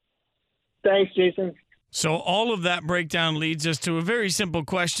 Thanks, Jason. So all of that breakdown leads us to a very simple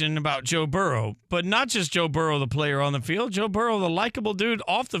question about Joe Burrow, but not just Joe Burrow, the player on the field, Joe Burrow, the likable dude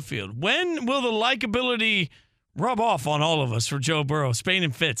off the field. When will the likability rub off on all of us for Joe Burrow? Spain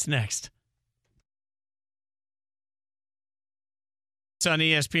and Fitz next. It's on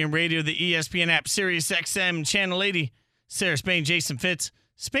ESPN Radio, the ESPN app, Sirius XM, Channel 80. Sarah Spain, Jason Fitz.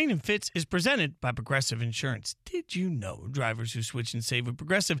 Spain and Fitz is presented by Progressive Insurance. Did you know drivers who switch and save with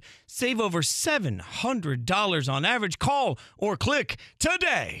Progressive save over $700 on average? Call or click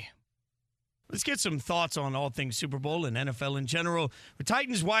today. Let's get some thoughts on all things Super Bowl and NFL in general. With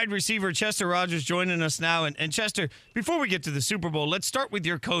Titans wide receiver Chester Rogers joining us now. And Chester, before we get to the Super Bowl, let's start with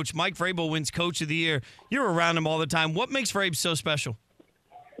your coach. Mike Vrabel wins Coach of the Year. You're around him all the time. What makes Vrabel so special?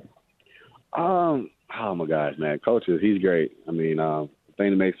 Oh my gosh, man. Coach he's great. I mean, the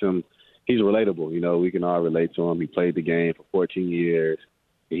thing that makes him, he's relatable. We can all relate to him. He played the game for 14 years.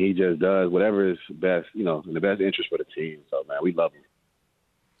 And he just does whatever is best, in the best interest for the team. So, man, we love him.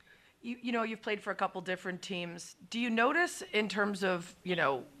 You've played for a couple different teams. Do you notice in terms of,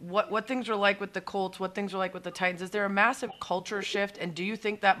 what things are like with the Colts, what things are like with the Titans? Is there a massive culture shift? And do you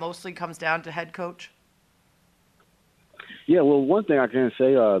think that mostly comes down to head coach? Yeah, well, one thing I can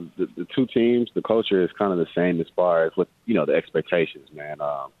say, the two teams, the culture is kind of the same as far as what the expectations, man.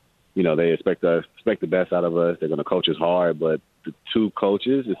 They expect the best out of us. They're going to coach us hard, but the two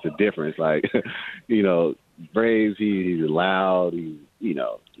coaches, it's a difference. Like, Braves, he's loud. He's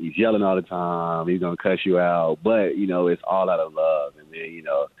yelling all the time. He's going to cuss you out, but it's all out of love. And then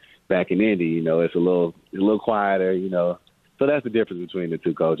back in Indy, it's a little quieter. So that's the difference between the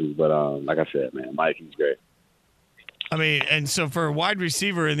two coaches. But like I said, man, Mike, he's great. I mean, and so for a wide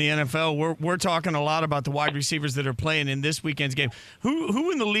receiver in the NFL, we're talking a lot about the wide receivers that are playing in this weekend's game. Who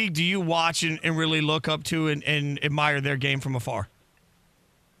in the league do you watch and really look up to and admire their game from afar?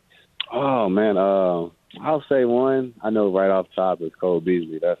 Oh, man, I'll say one. I know right off the top is Cole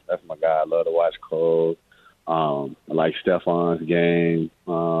Beasley. That's my guy. I love to watch Cole. I like Stephon's game.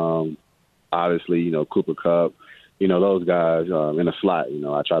 Obviously, Cooper Kupp. Those guys in the slot.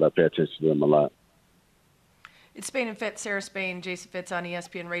 I try to pay attention to them a lot. It's Spain and Fitz, Sarah Spain, Jason Fitz on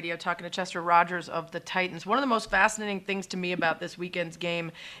ESPN Radio, talking to Chester Rogers of the Titans. One of the most fascinating things to me about this weekend's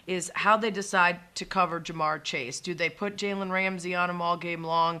game is how they decide to cover Ja'Marr Chase. Do they put Jalen Ramsey on him all game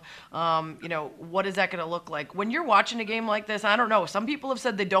long? What is that going to look like? When you're watching a game like this, I don't know. Some people have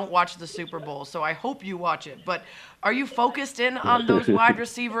said they don't watch the Super Bowl, so I hope you watch it. But are you focused in on those wide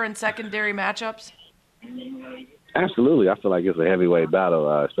receiver and secondary matchups? Absolutely. I feel like it's a heavyweight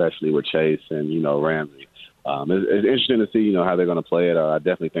battle, especially with Chase and, Ramsey. It's interesting to see, how they're going to play it. I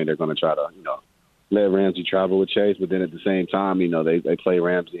definitely think they're going to try to, let Ramsey travel with Chase, but then at the same time, they play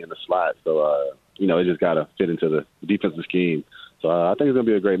Ramsey in the slot. So, it just got to fit into the defensive scheme. So I think it's going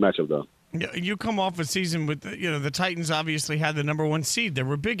to be a great matchup, though. Yeah, you come off a season with, the Titans obviously had the number one seed. There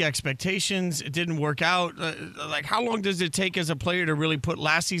were big expectations. It didn't work out. How long does it take as a player to really put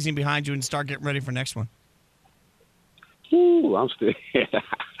last season behind you and start getting ready for next one? Ooh, I'm still.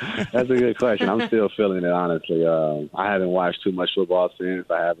 That's a good question. I'm still feeling it, honestly. I haven't watched too much football since.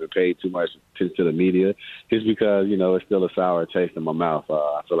 I haven't paid too much attention to the media, just because it's still a sour taste in my mouth.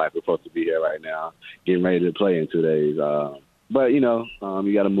 I feel like we're supposed to be here right now, getting ready to play in 2 days. But you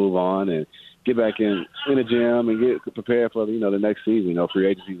got to move on and get back in the gym and get prepared for the next season. Free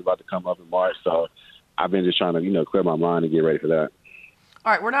agency is about to come up in March, so I've been just trying to clear my mind and get ready for that.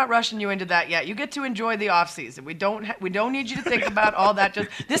 All right, we're not rushing you into that yet. You get to enjoy the off season. We don't need you to think about all that.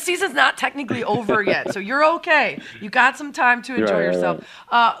 Just this season's not technically over yet, so you're okay. You got some time to enjoy yourself.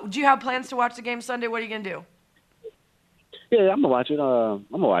 Right. Do you have plans to watch the game Sunday? What are you gonna do? Yeah, I'm gonna watch it. I'll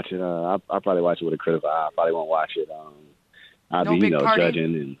probably watch it with a critical eye. I probably won't watch it. I'll no be big party.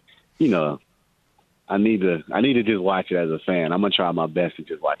 Judging, and I need to just watch it as a fan. I'm gonna try my best to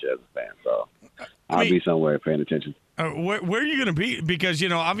just watch it as a fan. So I'll be somewhere paying attention. Where are you going to be? Because,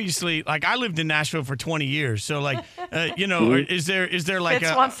 obviously, I lived in Nashville for 20 years. So, is there like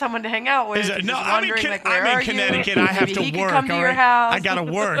Fitz wants someone to hang out with. I'm in Connecticut. I have to work. Come to your house. I got to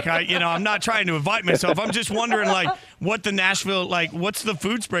work. I'm not trying to invite myself. I'm just wondering, what the Nashville, what's the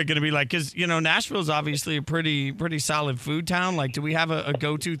food spread going to be like? Because, Nashville's obviously a pretty solid food town. Do we have a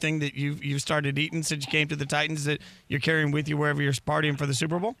go-to thing that you've started eating since you came to the Titans that you're carrying with you wherever you're partying for the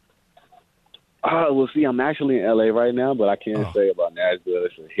Super Bowl? Well, see, I'm actually in L.A. right now, but I can't say about Nashville.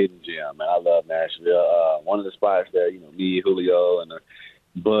 It's a hidden gem, man. I love Nashville. One of the spots there, me, Julio, and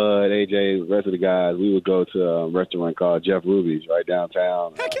Bud, AJ, the rest of the guys, we would go to a restaurant called Jeff Ruby's right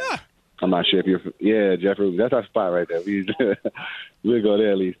downtown. Heck yeah. I'm not sure if Jeff Ruby's. That's our spot right there. We'll go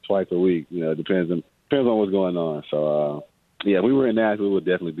there at least twice a week. It depends on what's going on. So, we were in Nashville. We would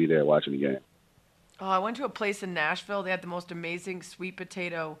definitely be there watching the game. Oh, I went to a place in Nashville. They had the most amazing sweet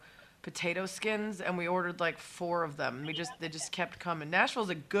potato skins, and we ordered 4 of them. They just kept coming.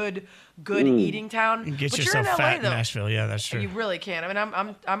 Nashville's a good eating town. You get but yourself you're in LA, fat in though. Nashville. Yeah, that's true. You really can. I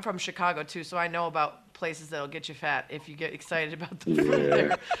mean, I'm from Chicago too, so I know about places that'll get you fat if you get excited about the food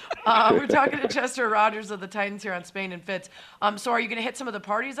there. We're talking to Chester Rogers of the Titans here on Spain and Fitz. So are you going to hit some of the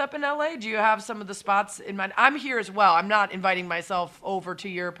parties up in LA? Do you have some of the spots in mind? I'm here as well. I'm not inviting myself over to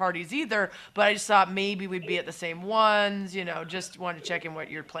your parties either, but I just thought maybe we'd be at the same ones. Just wanted to check in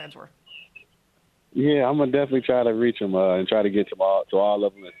what your plans were. Yeah, I'm gonna definitely try to reach them and try to get to all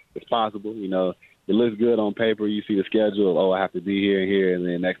of them as possible. It looks good on paper. You see the schedule. Oh, I have to be here and here, and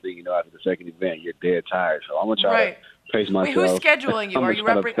then next thing you know, after the second event, you're dead tired. So I'm gonna try to pace myself. Wait, who's scheduling you? Are you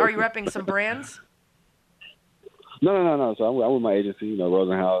repping some brands? No. So I'm with my agency,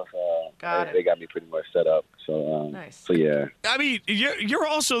 Rosenhaus. Got it. They got me pretty much set up. So nice. So yeah. I mean, you're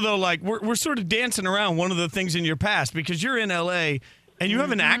also though we're sort of dancing around one of the things in your past because you're in LA. And you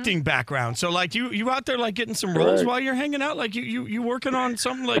have an acting background, so you out there getting some roles while you're hanging out. You working on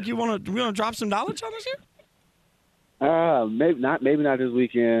something you want to drop some knowledge on us here? Maybe not this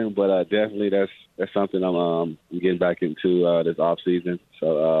weekend, but definitely that's that's something I'm getting back into this off season.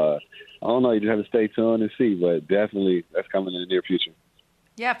 So I don't know. You just have to stay tuned and see, but definitely that's coming in the near future.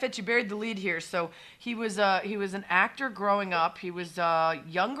 Yeah, Fitz, you buried the lead here. So he was an actor growing up. He was a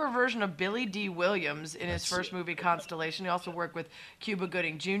younger version of Billy D. Williams in his first movie, Constellation. He also worked with Cuba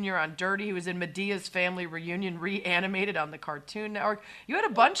Gooding Jr. on Dirty. He was in Medea's Family Reunion, reanimated on the Cartoon Network. You had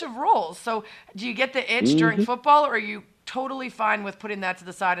a bunch of roles. So do you get the itch during football, or are you totally fine with putting that to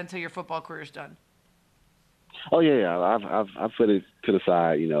the side until your football career's done? Oh yeah. I've put it to the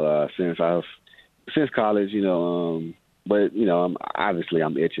side, since college, But,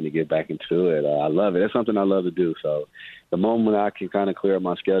 I'm itching to get back into it. I love it. That's something I love to do. So the moment I can kind of clear up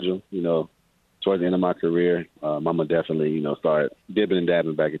my schedule, towards the end of my career, I'm going to definitely, start dipping and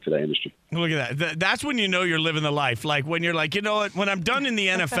dabbing back into the industry. Look at that. That's when you know you're living the life. Like when you're like, you know what, when I'm done in the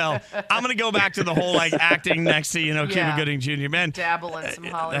NFL, I'm going to go back to the whole acting next to, Cuba Gooding Jr. Man, dabble in some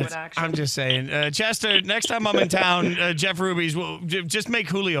Hollywood action. I'm just saying. Chester, next time I'm in town, Jeff Ruby's, just make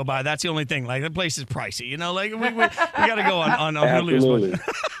Julio buy. That's the only thing. Like, the place is pricey. We got to go on Julio's money.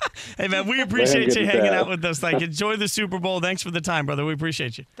 Hey, man, we appreciate you hanging out with us. Enjoy the Super Bowl. Thanks for the time, brother. We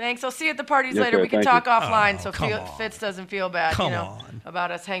appreciate you. Thanks. I'll see you at the parties later. Sir, we can talk offline so come on. Fitz doesn't feel bad,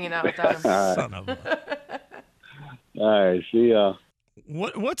 about us hanging out without him. Son of a... All right. See y'all.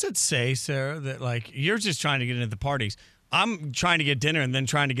 What's it say, Sarah, that you're just trying to get into the parties? I'm trying to get dinner and then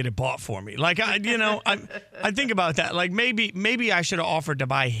trying to get it bought for me. I think about that. Maybe I should have offered to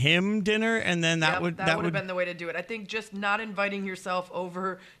buy him dinner, and then that would have been the way to do it. I think just not inviting yourself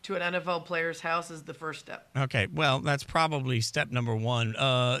over to an NFL player's house is the first step. Okay, well, that's probably step number one.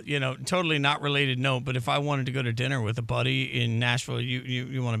 Totally not related note, but if I wanted to go to dinner with a buddy in Nashville,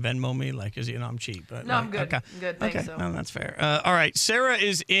 you want to Venmo me? Because I'm cheap. But, no, I'm good. Okay. I'm good. Thanks. Okay, no, that's fair. All right, Sarah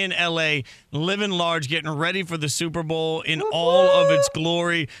is in L.A., living large, getting ready for the Super Bowl in all of its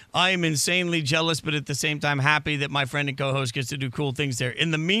glory. I am insanely jealous, but at the same time happy that my friend and co-host gets to do cool things there. In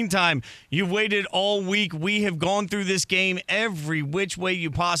the meantime, you've waited all week. We have gone through this game every which way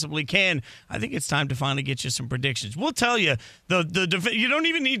you possibly can. I think it's time to finally get you some predictions. We'll tell you, you don't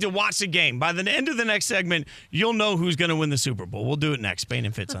even need to watch the game. By the end of the next segment, you'll know who's going to win the Super Bowl. We'll do it next. Spain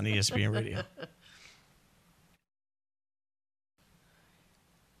and Fitz on ESPN Radio.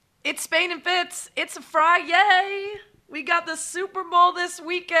 It's Spain and Fitz. It's a Friday. We got the Super Bowl this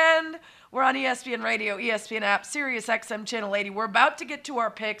weekend. We're on ESPN Radio, ESPN app, Sirius XM Channel 80. We're about to get to our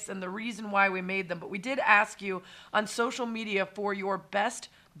picks and the reason why we made them, but we did ask you on social media for your best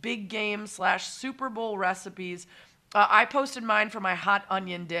big game / Super Bowl recipes. I posted mine for my hot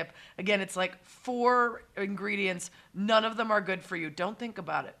onion dip. Again, it's 4 ingredients. None of them are good for you. Don't think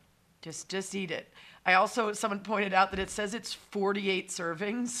about it. Just eat it. Someone pointed out that it says it's 48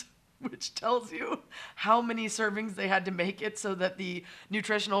 servings, which tells you how many servings they had to make it so that the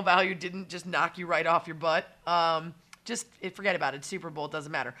nutritional value didn't just knock you right off your butt. Forget about it. Super Bowl, it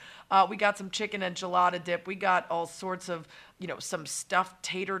doesn't matter. We got some chicken enchilada dip. We got all sorts of, some stuffed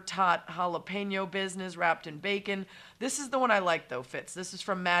tater tot jalapeno business wrapped in bacon. This is the one I like, though, Fitz. This is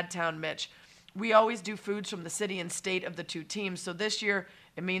from Madtown Mitch. We always do foods from the city and state of the two teams. So this year,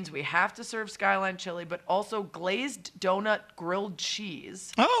 it means we have to serve Skyline chili, but also glazed donut grilled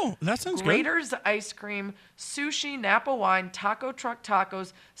cheese. Oh, that sounds good. Grater's ice cream, sushi, Napa wine, taco truck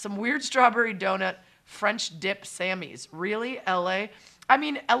tacos, some weird strawberry donut, French dip Sammy's. Really, LA? I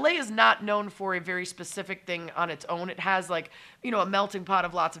mean, LA is not known for a very specific thing on its own. It has a melting pot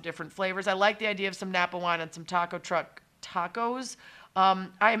of lots of different flavors. I like the idea of some Napa wine and some taco truck tacos. I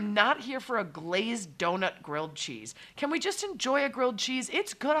am not here for a glazed donut grilled cheese. Can we just enjoy a grilled cheese?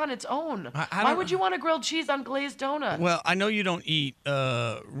 It's good on its own. Why would you want a grilled cheese on glazed donut? Well, I know you don't eat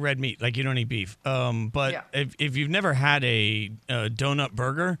red meat, you don't eat beef. But if you've never had a donut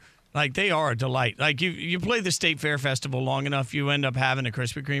burger, they are a delight. You play the State Fair Festival long enough, you end up having a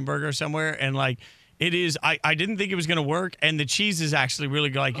Krispy Kreme burger somewhere, and it is. I didn't think it was going to work, and the cheese is actually really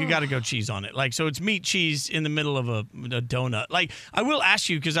good. You got to go cheese on it. So it's meat cheese in the middle of a donut. I will ask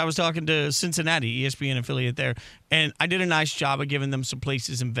you, because I was talking to Cincinnati, ESPN affiliate there, and I did a nice job of giving them some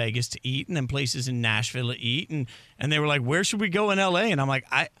places in Vegas to eat and then places in Nashville to eat, and they were like, "Where should we go in LA?" And I'm like,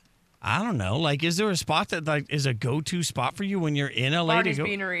 I don't know. Is there a spot that is a go-to spot for you when you're in LA? Barney's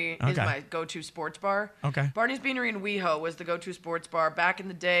Beanery is my go-to sports bar. Okay. Barney's Beanery in WeHo was the go-to sports bar. Back in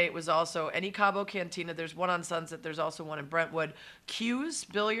the day, it was also any Cabo Cantina. There's one on Sunset. There's also one in Brentwood. Q's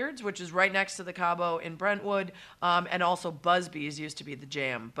Billiards, which is right next to the Cabo in Brentwood. And also Busby's used to be the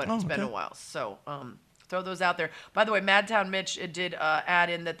Jam, but it's been a while. So throw those out there. By the way, Madtown Mitch did add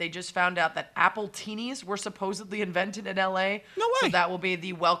in that they just found out that apple teenies were supposedly invented in L.A. No way. So that will be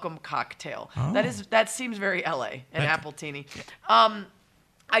the welcome cocktail. Oh. That seems very L.A., an apple teenie.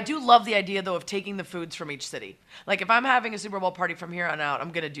 I do love the idea, though, of taking the foods from each city. Like, if I'm having a Super Bowl party from here on out,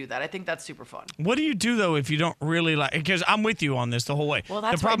 I'm going to do that. I think that's super fun. What do you do, though, if you don't really like? Because I'm with you on this the whole way. Well,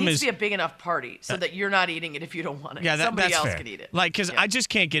 that's the why it problem needs is to be a big enough party so that you're not eating it if you don't want it. Yeah, somebody that's else fair. can eat it. Like, because I just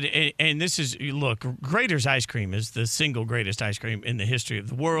can't get it. And this is, look, Grater's ice cream is the single greatest ice cream in the history of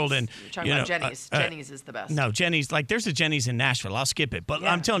the world. And You're talking about Jenny's. Jenny's is the best. No, Jenny's, like, there's a Jenny's in Nashville. I'll skip it. But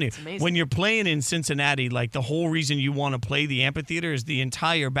Yeah, I'm telling you, it's amazing. when you're playing in Cincinnati, like, the whole reason you want to play the amphitheater is the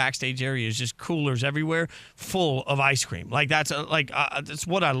entire backstage area is just coolers everywhere full of ice cream. Like, that's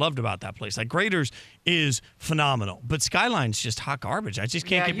what I loved about that place. Like, Grater's is phenomenal. But Skyline's just hot garbage. I just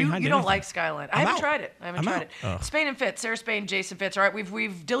can't get behind it. You don't like Skyline. I haven't tried it. Ugh. Spain and Fitz, Sarah Spain, Jason Fitz. All right,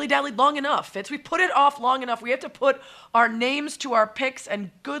 we've dilly-dallied long enough, Fitz. We put it off long enough. We have to put our names to our picks,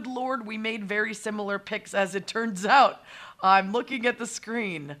 and good Lord, we made very similar picks as it turns out. I'm looking at the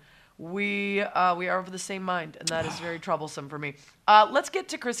screen. We are of the same mind, and that is very troublesome for me. Let's get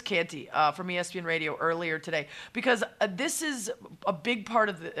to Chris Canty from ESPN Radio earlier today, because this is a big part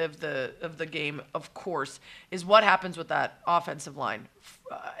of the game. Of course, is what happens with that offensive line.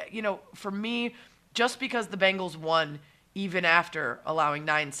 For me, just because the Bengals won, even after allowing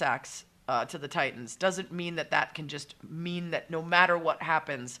 9 sacks to the Titans, doesn't mean that can just mean that no matter what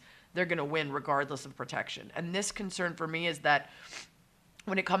happens, they're going to win regardless of protection. And this concern for me is that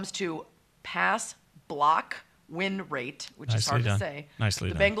when it comes to pass block win rate, which is hard to say, the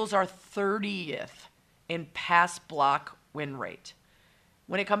Bengals are 30th in pass block win rate.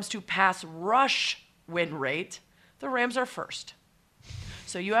 When it comes to pass rush win rate, the Rams are first.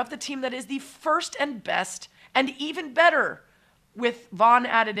 So you have the team that is the first and best, and even better with Vaughn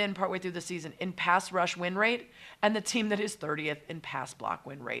added in partway through the season in pass rush win rate, and the team that is 30th in pass block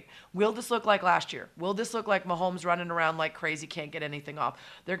win rate. Will this look like last year? Will this look like Mahomes running around like crazy, can't get anything off?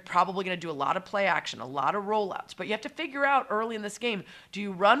 They're probably going to do a lot of play action, a lot of rollouts. But you have to figure out early in this game, do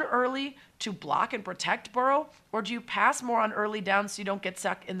you run early to block and protect Burrow, or do you pass more on early downs so you don't get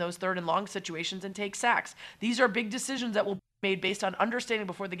stuck in those 3rd and long situations and take sacks? These are big decisions that will be made based on understanding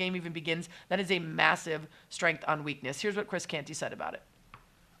before the game even begins. That is a massive strength on weakness. Here's what Chris Canty said about it.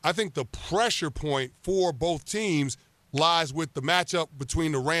 I think the pressure point for both teams lies with the matchup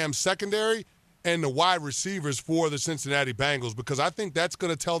between the Rams secondary and the wide receivers for the Cincinnati Bengals, because I think that's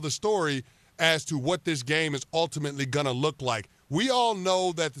going to tell the story as to what this game is ultimately going to look like. We all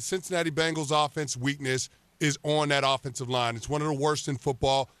know that the Cincinnati Bengals offense weakness is on that offensive line. It's one of the worst in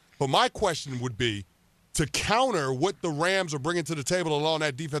football. But my question would be, to counter what the Rams are bringing to the table along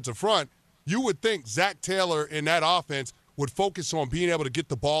that defensive front, you would think Zach Taylor in that offense would focus on being able to get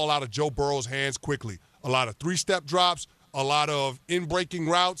the ball out of Joe Burrow's hands quickly. A lot of 3-step drops, a lot of in-breaking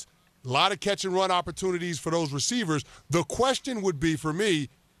routes, a lot of catch-and-run opportunities for those receivers. The question would be for me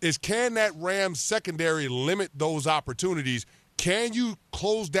is, can that Rams secondary limit those opportunities? Can you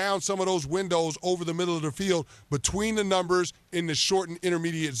close down some of those windows over the middle of the field between the numbers in the short and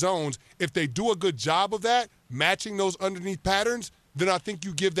intermediate zones? If they do a good job of that, matching those underneath patterns, then I think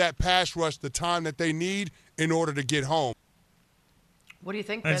you give that pass rush the time that they need in order to get home. What do you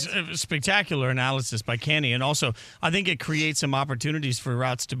think, It's Vince? a spectacular analysis by Canty, and also I think it creates some opportunities for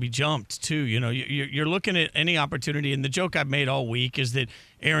routes to be jumped too. You're looking at any opportunity, and the joke I've made all week is that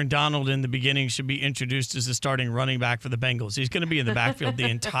Aaron Donald in the beginning should be introduced as the starting running back for the Bengals. He's going to be in the backfield the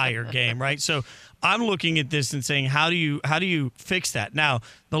entire game, right? So I'm looking at this and saying, how do you fix that? Now,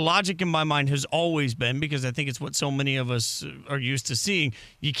 the logic in my mind has always been, because I think it's what so many of us are used to seeing,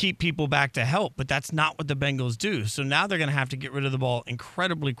 you keep people back to help, but that's not what the Bengals do. So now they're going to have to get rid of the ball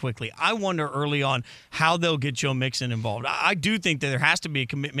incredibly quickly. I wonder early on how they'll get Joe Mixon involved. I do think that there has to be a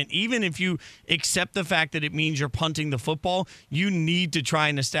commitment, even if you accept the fact that it means you're punting the football, you need to try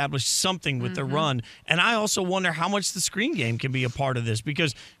and establish something with the run. And I also wonder how much the screen game can be a part of this,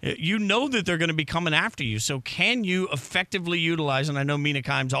 because you know that they're going to be coming after you. So can you effectively utilize, and I know Mina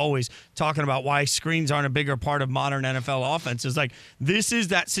Kimes always talking about why screens aren't a bigger part of modern NFL offenses. Like, this is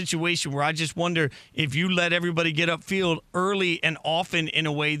that situation where I just wonder if you let everybody get upfield early and often in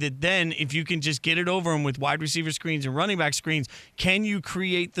a way that then if you can just get it over them with wide receiver screens and running back screens, can you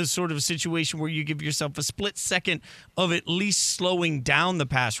create the sort of situation where you give yourself a split second of at least slowing down the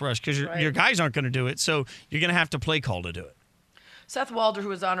pass rush, because your guys aren't going to do it, so you're going to have to play call to do it. Seth Walder, who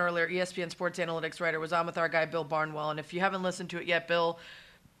was on earlier, ESPN sports analytics writer, was on with our guy Bill Barnwell. And if you haven't listened to it yet, Bill,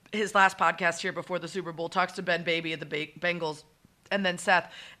 his last podcast here before the Super Bowl, talks to Ben Baby of the Bengals and then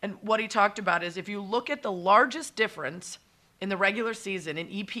Seth. And what he talked about is, if you look at the largest difference in the regular season in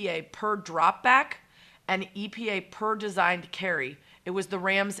EPA per drop back and EPA per designed carry, It was the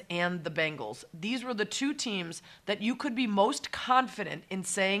Rams and the Bengals. These were the two teams that you could be most confident in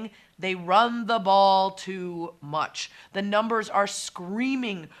saying they run the ball too much. The numbers are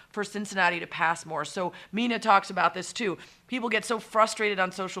screaming for Cincinnati to pass more. So Mina talks about this too. People get so frustrated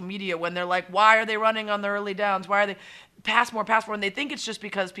on social media when they're like, why are they running on the early downs? Why are they pass more? And they think it's just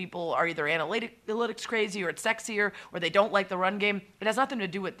because people are either analytics crazy or it's sexier or they don't like the run game. It has nothing to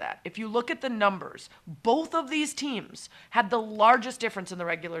do with that. If you look at the numbers, both of these teams had the largest difference in the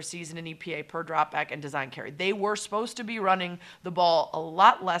regular season in EPA per dropback and design carry. They were supposed to be running the ball a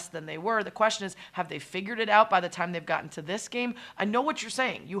lot less than they were. The question is, have they figured it out by the time they've gotten to this game? I know what you're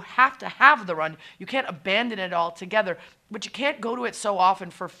saying. You have to have the run. You can't abandon it altogether. But you can't go to it so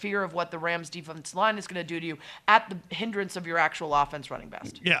often for fear of what the Rams defense line is going to do to you at the hindrance of your actual offense running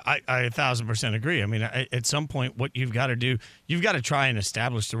best. Yeah, I 1,000% agree. I mean, at some point, what you've got to do, you've got to try and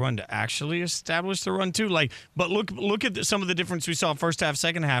establish the run to actually establish the run too. But look at some of the difference we saw first half,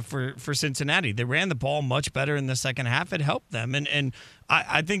 second half for Cincinnati. They ran the ball much better in the second half. It helped them, and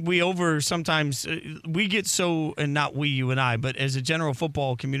I think sometimes we get so, and not we, you and I, but as a general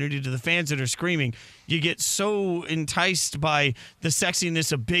football community, to the fans that are screaming, you get so enticed by the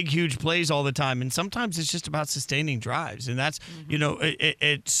sexiness of big, huge plays all the time. And sometimes it's just about sustaining drives. And that's,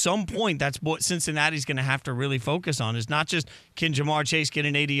 at some point, that's what Cincinnati's going to have to really focus on, is not just can Ja'Marr Chase get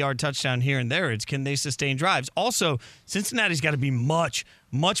an 80-yard touchdown here and there. It's can they sustain drives. Also, Cincinnati's got to be much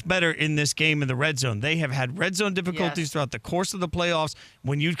better in this game in the red zone. They have had red zone difficulties throughout the course of the playoffs.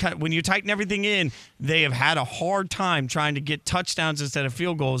 When you tighten everything in, they have had a hard time trying to get touchdowns instead of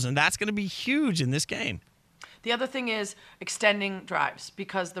field goals, and that's going to be huge in this game. The other thing is extending drives,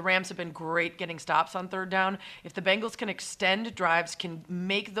 because the Rams have been great getting stops on third down. If the Bengals can extend drives, can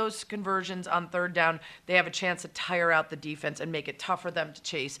make those conversions on third down, they have a chance to tire out the defense and make it tough for them to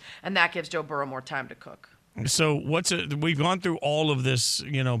chase, and that gives Joe Burrow more time to cook. So we've gone through all of this,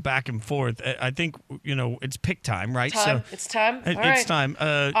 back and forth. I think, it's pick time, right? It's time. It's time.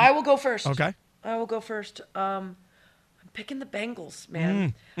 I will go first. Okay. I will go first. I'm picking the Bengals,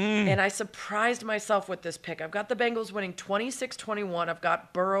 man. And I surprised myself with this pick. I've got the Bengals winning 26-21. I've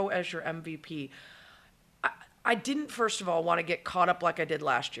got Burrow as your MVP. I didn't, first of all, want to get caught up like I did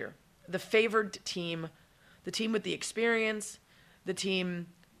last year. The favored team, the team with the experience, the team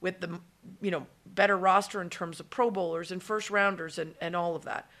with the better roster in terms of Pro Bowlers and first rounders and all of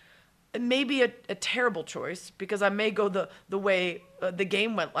that. It may be a terrible choice, because I may go the way the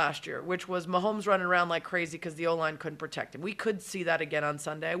game went last year, which was Mahomes running around like crazy because the O-line couldn't protect him. We could see that again on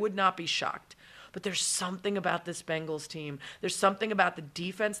Sunday. I would not be shocked. But there's something about this Bengals team. There's something about the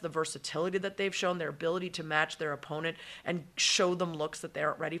defense, the versatility that they've shown, their ability to match their opponent and show them looks that they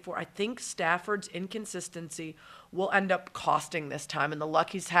aren't ready for. I think Stafford's inconsistency will end up costing this time, and the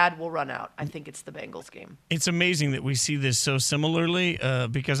luck he's had will run out. I think it's the Bengals game. It's amazing that we see this so similarly,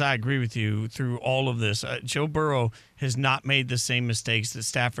 because I agree with you through all of this. Joe Burrow has not made the same mistakes that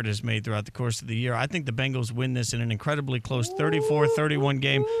Stafford has made throughout the course of the year. I think the Bengals win this in an incredibly close 34-31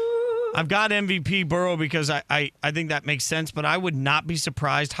 game. I've got MVP Burrow because I think that makes sense, but I would not be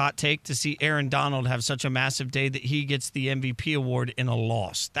surprised, hot take, to see Aaron Donald have such a massive day that he gets the MVP award in a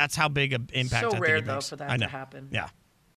loss. That's how big an impact I think it makes. So rare, though, for that to happen. Yeah.